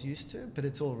what I was used to, but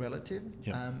it's all relative.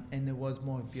 And there was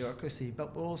more bureaucracy,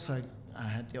 but we also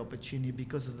had the opportunity,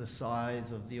 because of the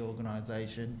size of the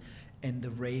organisation and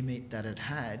the remit that it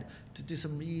had, to do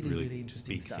some really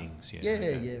interesting big stuff. Things,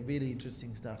 really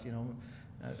interesting stuff.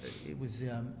 It was in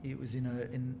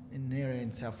an area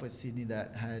in southwest Sydney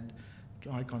that had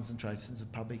high concentrations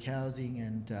of public housing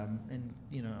and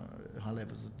high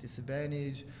levels of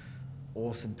disadvantage.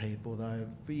 Awesome people, though,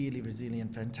 really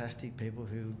resilient, fantastic people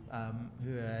who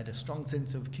had a strong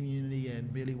sense of community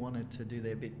and really wanted to do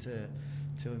their bit to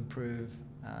improve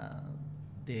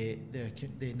their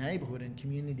neighbourhood and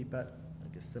community, but I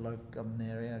guess the local government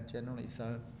area generally.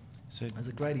 So it was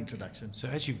a great introduction. So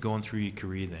as you've gone through your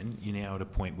career, then you're now at a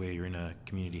point where you're in a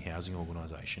community housing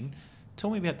organisation. Tell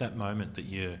me about that moment that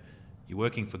you're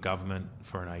working for government,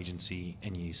 for an agency,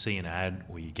 and you see an ad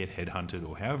or you get headhunted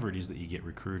or however it is that you get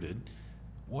recruited.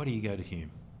 Why do you go to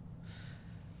Hume?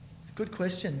 Good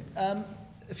question. A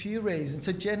few reasons.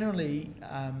 So generally,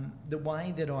 the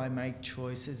way that I make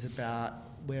choices about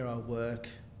where I work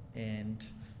and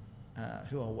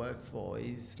who I work for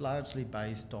is largely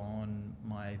based on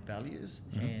my values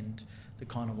and the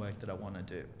kind of work that I want to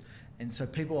do. And so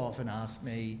people often ask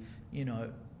me,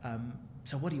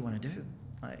 so what do you want to do?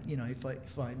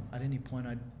 If I at any point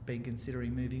I'd been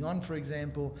considering moving on, for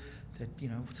example, that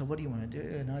so what do you want to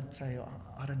do? And I'd say,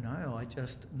 I don't know. I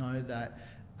just know that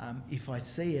if I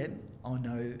see it, I'll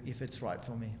know if it's right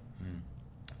for me.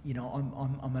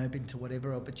 I'm open to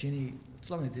whatever opportunity,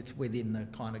 as long as it's within the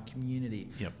kind of community,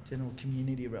 general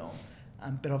community realm.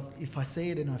 But if I see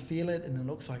it and I feel it and it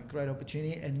looks like a great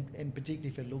opportunity, and particularly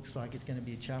if it looks like it's going to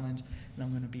be a challenge and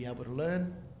I'm going to be able to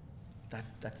learn,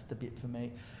 that's the bit for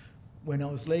me. When I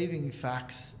was leaving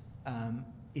Fax,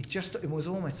 it was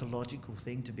almost a logical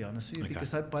thing, to be honest with you,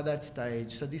 because by that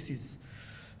stage,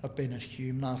 I've been at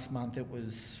Hume. Last month it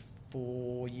was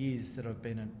 4 years that I've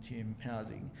been at Hume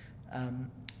Housing.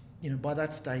 By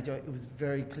that stage, it was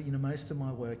very clear, most of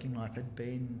my working life had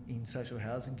been in social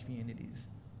housing communities.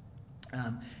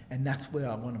 And that's where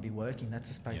I want to be working. That's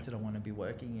the space that I want to be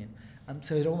working in.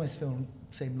 So it almost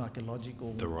seemed like a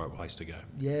logical... The right place to go.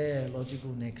 Yeah,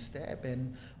 logical next step.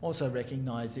 And also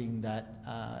recognising that,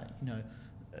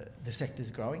 the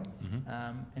sector's growing.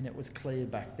 And it was clear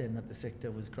back then that the sector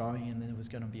was growing and there was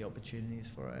going to be opportunities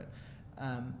for it.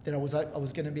 That I was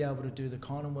going to be able to do the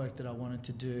kind of work that I wanted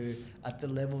to do at the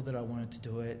level that I wanted to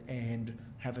do it and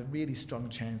have a really strong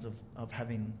chance of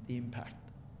having the impact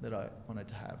that I wanted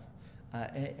to have.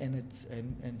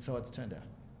 And so it's turned out.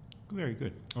 Very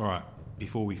good. All right.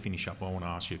 Before we finish up, I want to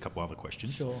ask you a couple other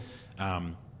questions. Sure.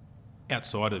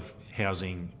 Outside of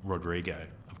housing Rodrigo,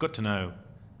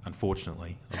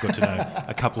 unfortunately, I've got to know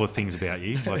a couple of things about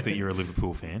you, like that you're a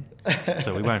Liverpool fan,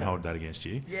 so we won't hold that against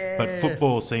you. Yeah. But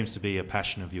football seems to be a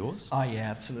passion of yours. Oh, yeah,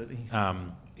 absolutely.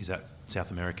 Is that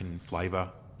South American flavour?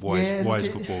 Why is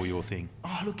football your thing?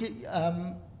 Oh, look,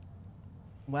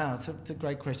 wow, it's a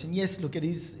great question. Yes, look, it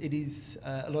is.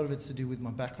 A lot of it's to do with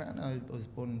my background. I was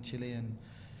born in Chile and,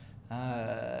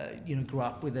 grew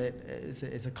up with it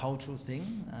as a cultural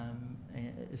thing,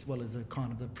 as well as a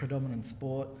kind of the predominant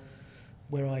sport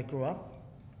where I grew up.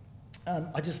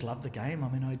 I just love the game. I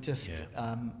mean,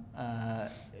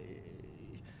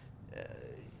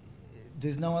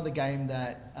 there's no other game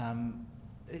that...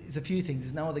 there's a few things.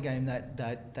 There's no other game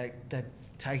that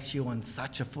takes you on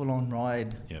such a full-on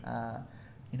ride. Yep.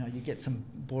 You get some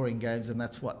boring games, and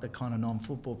that's what the kind of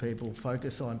non-football people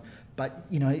focus on. But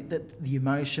the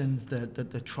emotions,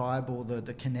 the tribal,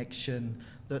 the connection,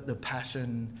 the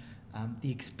passion,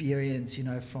 the experience,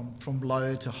 from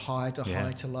low to high to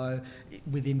high to low,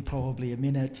 within probably a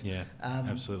minute. Yeah,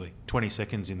 absolutely. 20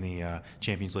 seconds in the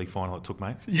Champions League final it took,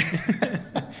 mate.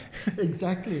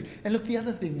 Exactly. And look, the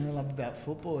other thing I love about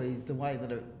football is the way that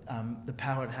the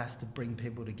power it has to bring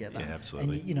people together. Yeah,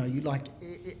 absolutely. And you like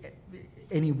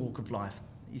any walk of life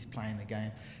is playing the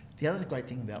game. the other great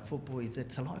thing about football is that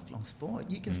it's a lifelong sport.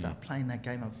 You can start playing that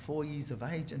game at 4 years of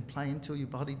age and play until your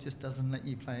body just doesn't let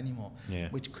you play anymore,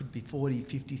 which could be 40,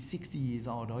 50, 60 years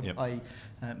old.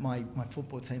 My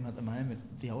football team at the moment,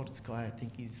 the oldest guy I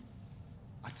think is,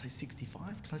 I'd say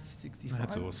 65, close to 65.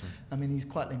 That's awesome. I mean, he's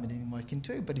quite limited in what he can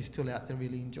do, but he's still out there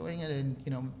really enjoying it, and,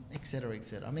 you know, et cetera, et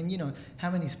cetera. I mean, you know, how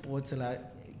many sports are like...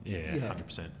 Yeah,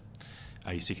 100%.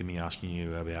 Are you sick of me asking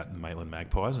you about Maitland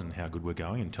Magpies and how good we're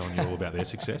going and telling you all about their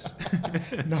success?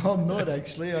 No, I'm not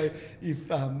actually.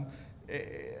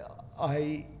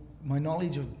 My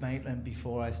knowledge of Maitland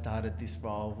before I started this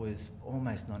role was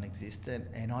almost non-existent,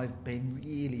 and I've been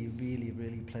really, really,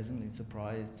 really pleasantly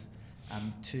surprised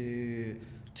to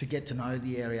get to know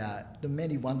the area, the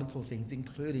many wonderful things,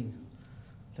 including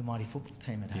the mighty football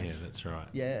team it has. Yeah, that's right.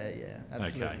 Yeah,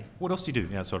 absolutely. Okay. What else do you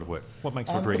do outside of work? What makes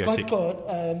Rodrigo tick?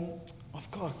 I've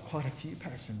got quite a few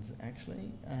passions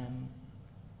actually,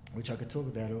 which I could talk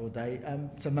about all day.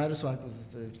 So motorcycles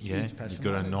is a huge passion. You've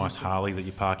got a nice Harley that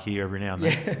you park here every now and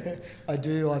then. Yeah, I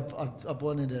do. I've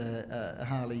wanted a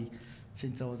Harley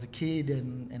since I was a kid,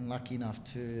 and lucky enough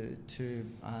to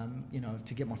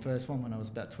get my first one when I was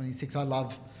about 26. I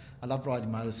love riding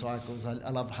motorcycles. I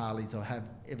love Harleys. I have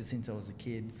ever since I was a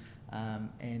kid,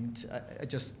 and I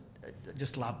just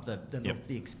love the look,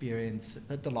 the experience,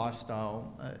 the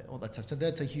lifestyle, all that stuff. So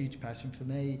that's a huge passion for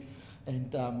me,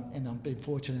 and I've been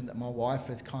fortunate that my wife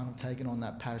has kind of taken on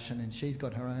that passion, and she's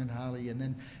got her own Harley,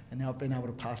 and now I've been able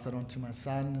to pass that on to my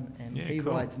son, and he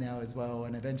rides now as well,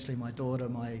 and eventually my daughter,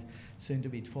 my soon to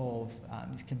be 12,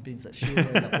 is convinced that she'll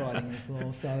end up riding as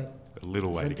well. So a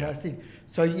little way fantastic.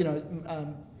 To go.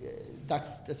 So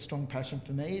that's a strong passion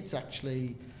for me. It's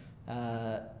actually.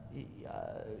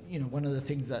 One of the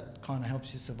things that kind of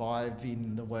helps you survive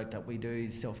in the work that we do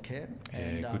is self-care.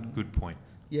 Yeah, good point.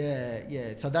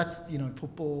 Yeah. So that's,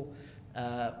 football,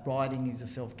 riding is a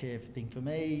self-care thing for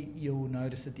me. You'll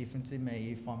notice the difference in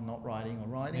me if I'm not riding or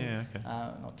riding. Yeah, okay.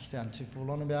 Not to sound too full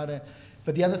on about it.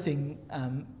 But the other thing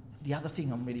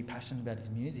I'm really passionate about is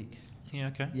music. Yeah,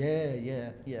 okay.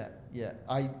 Yeah.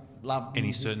 I love music.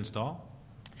 Any certain style?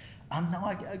 No,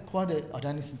 I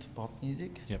don't listen to pop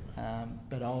music. Yep.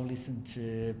 But I'll listen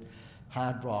to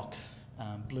hard rock,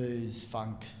 blues,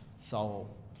 funk, soul,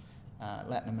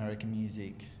 Latin American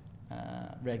music,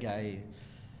 reggae,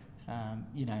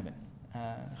 you name it.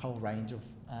 A whole range of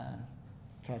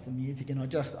types of music, and I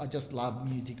just love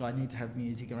music. I need to have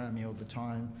music around me all the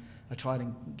time. I try to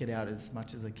get out as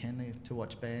much as I can to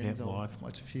watch bands. I'll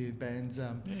watch a few bands.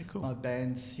 Cool. My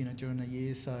bands, during the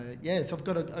year. So so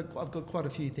I've got quite a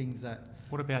few things that.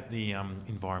 What about the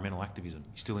environmental activism?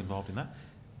 You still involved in that?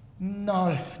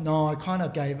 No. I kind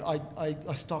of gave.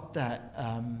 I stopped that.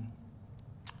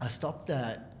 I stopped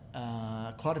that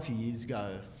quite a few years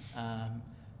ago.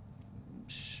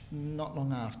 Not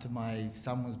long after my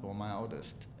son was born, my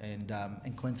oldest, and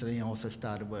coincidentally I also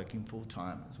started working full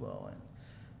time as well, and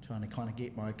trying to kind of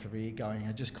get my career going.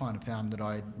 I just kind of found that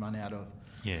I'd run out of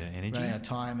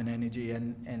time and energy,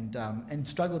 and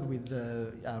struggled with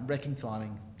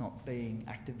reconciling not being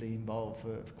actively involved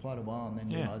for quite a while, and then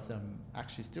realised that I'm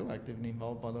actually still actively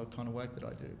involved by the kind of work that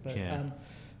I do. But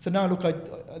so no, look, I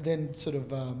then sort of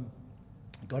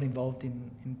got involved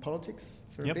in politics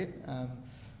for a bit.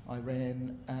 I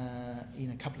ran in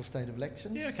a couple of state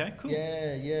elections. Yeah, okay, cool.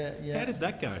 Yeah. How did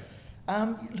that go?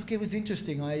 Look, it was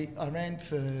interesting. I ran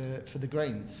for the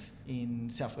Greens in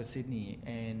southwest Sydney,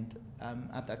 and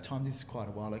at that time, this is quite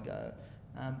a while ago,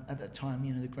 at that time,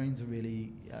 the Greens were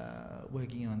really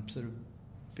working on sort of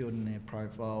building their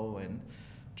profile and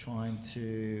trying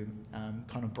to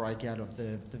kind of break out of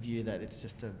the view that it's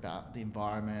just about the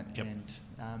environment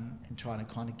and trying to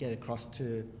kind of get across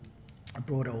to a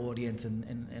broader audience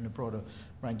and a broader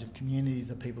range of communities.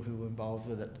 The people who were involved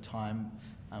with at the time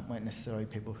weren't necessarily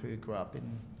people who grew up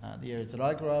in the areas that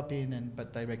I grew up in,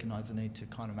 but they recognised the need to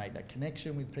kind of make that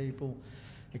connection with people,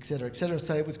 et cetera, et cetera.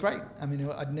 So it was great. I mean,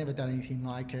 I'd never done anything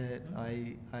like it.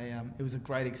 It was a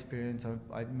great experience.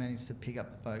 I managed to pick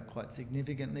up the vote quite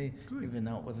significantly, even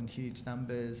though it wasn't huge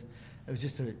numbers. It was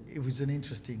it was an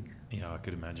interesting. Yeah, I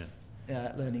could imagine.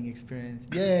 Learning experience.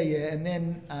 Yeah. And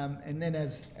then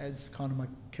as kind of my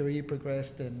career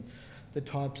progressed and the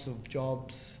types of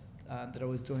jobs that I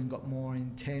was doing got more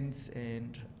intense,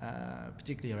 and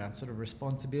particularly around sort of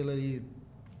responsibility,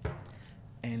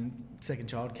 and second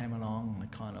child came along,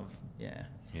 I kind of, Yeah,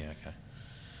 okay.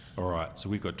 All right, so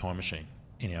we've got Time Machine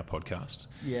in our podcast.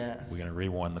 Yeah. We're going to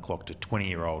rewind the clock to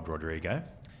 20-year-old Rodrigo.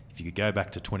 If you could go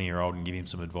back to 20-year-old and give him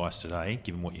some advice today,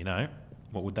 give him what you know,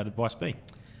 what would that advice be?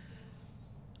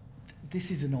 This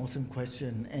is an awesome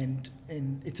question, and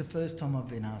it's the first time I've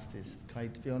been asked this,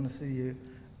 Craig, to be honest with you.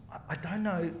 I don't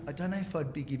know. I don't know if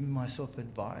I'd be giving myself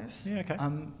advice. Yeah, okay.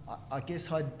 I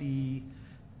guess I'd be,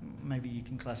 maybe you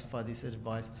can classify this as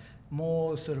advice,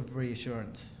 more sort of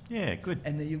reassurance. Yeah, good.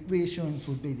 And the reassurance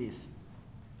would be this.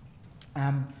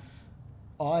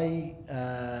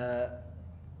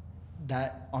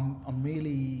 That I'm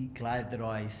really glad that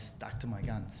I stuck to my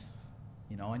guns.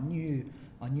 You know, I knew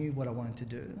what I wanted to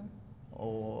do,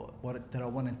 or that I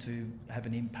wanted to have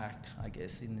an impact, I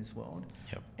guess, in this world.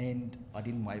 Yep. And I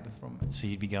didn't waver from it. So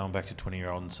you'd be going back to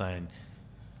 20-year-old and saying,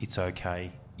 it's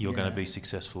okay, you're going to be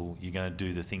successful, you're going to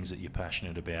do the things that you're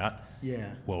passionate about.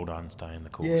 Yeah. Well done, stay in the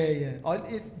course. Yeah.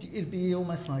 It'd be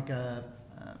almost like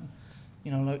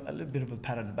like a little bit of a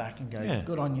pat on the back and go,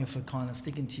 good on you for kind of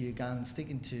sticking to your guns,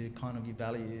 sticking to kind of your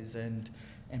values and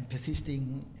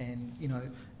persisting, and, you know,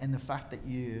 and the fact that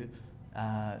you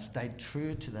stayed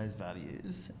true to those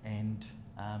values and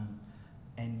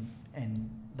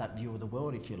that view of the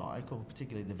world, if you like, or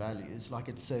particularly the values, like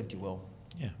it served you well.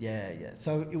 Yeah.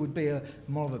 So it would be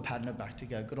more of a pat on the back to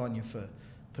go, good on you for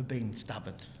being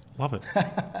stubborn. Love it.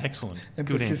 Excellent. And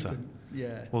good persistent. answer.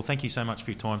 Yeah. Well, thank you so much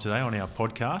for your time today on our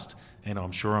podcast, and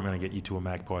I'm sure I'm going to get you to a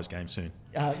Magpies game soon.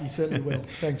 You certainly will.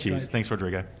 Thanks, Cheers. Craig. Thanks,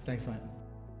 Rodrigo. Thanks, mate.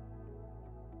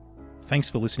 Thanks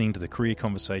for listening to the Career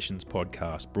Conversations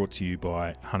podcast, brought to you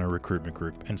by Hunter Recruitment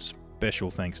Group, and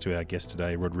special thanks to our guest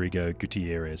today, Rodrigo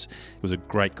Gutierrez. It was a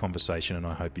great conversation, and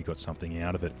I hope you got something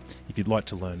out of it. If you'd like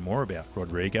to learn more about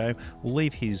Rodrigo, we'll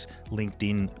leave his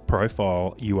LinkedIn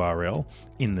profile URL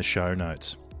in the show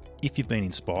notes. If you've been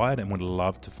inspired and would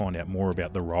love to find out more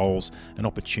about the roles and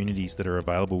opportunities that are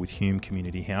available with Hume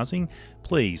Community Housing,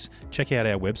 please check out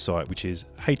our website, which is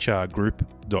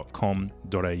hrgroup.com.au.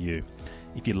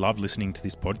 If you love listening to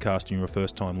this podcast and you're a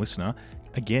first-time listener,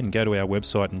 again, go to our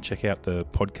website and check out the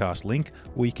podcast link,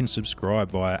 or you can subscribe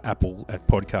via Apple at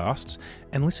Podcasts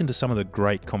and listen to some of the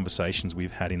great conversations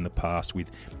we've had in the past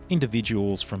with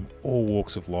individuals from all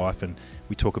walks of life, and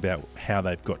we talk about how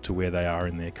they've got to where they are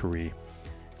in their career.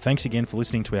 Thanks again for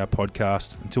listening to our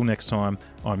podcast. Until next time,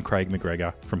 I'm Craig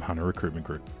McGregor from Hunter Recruitment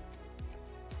Group.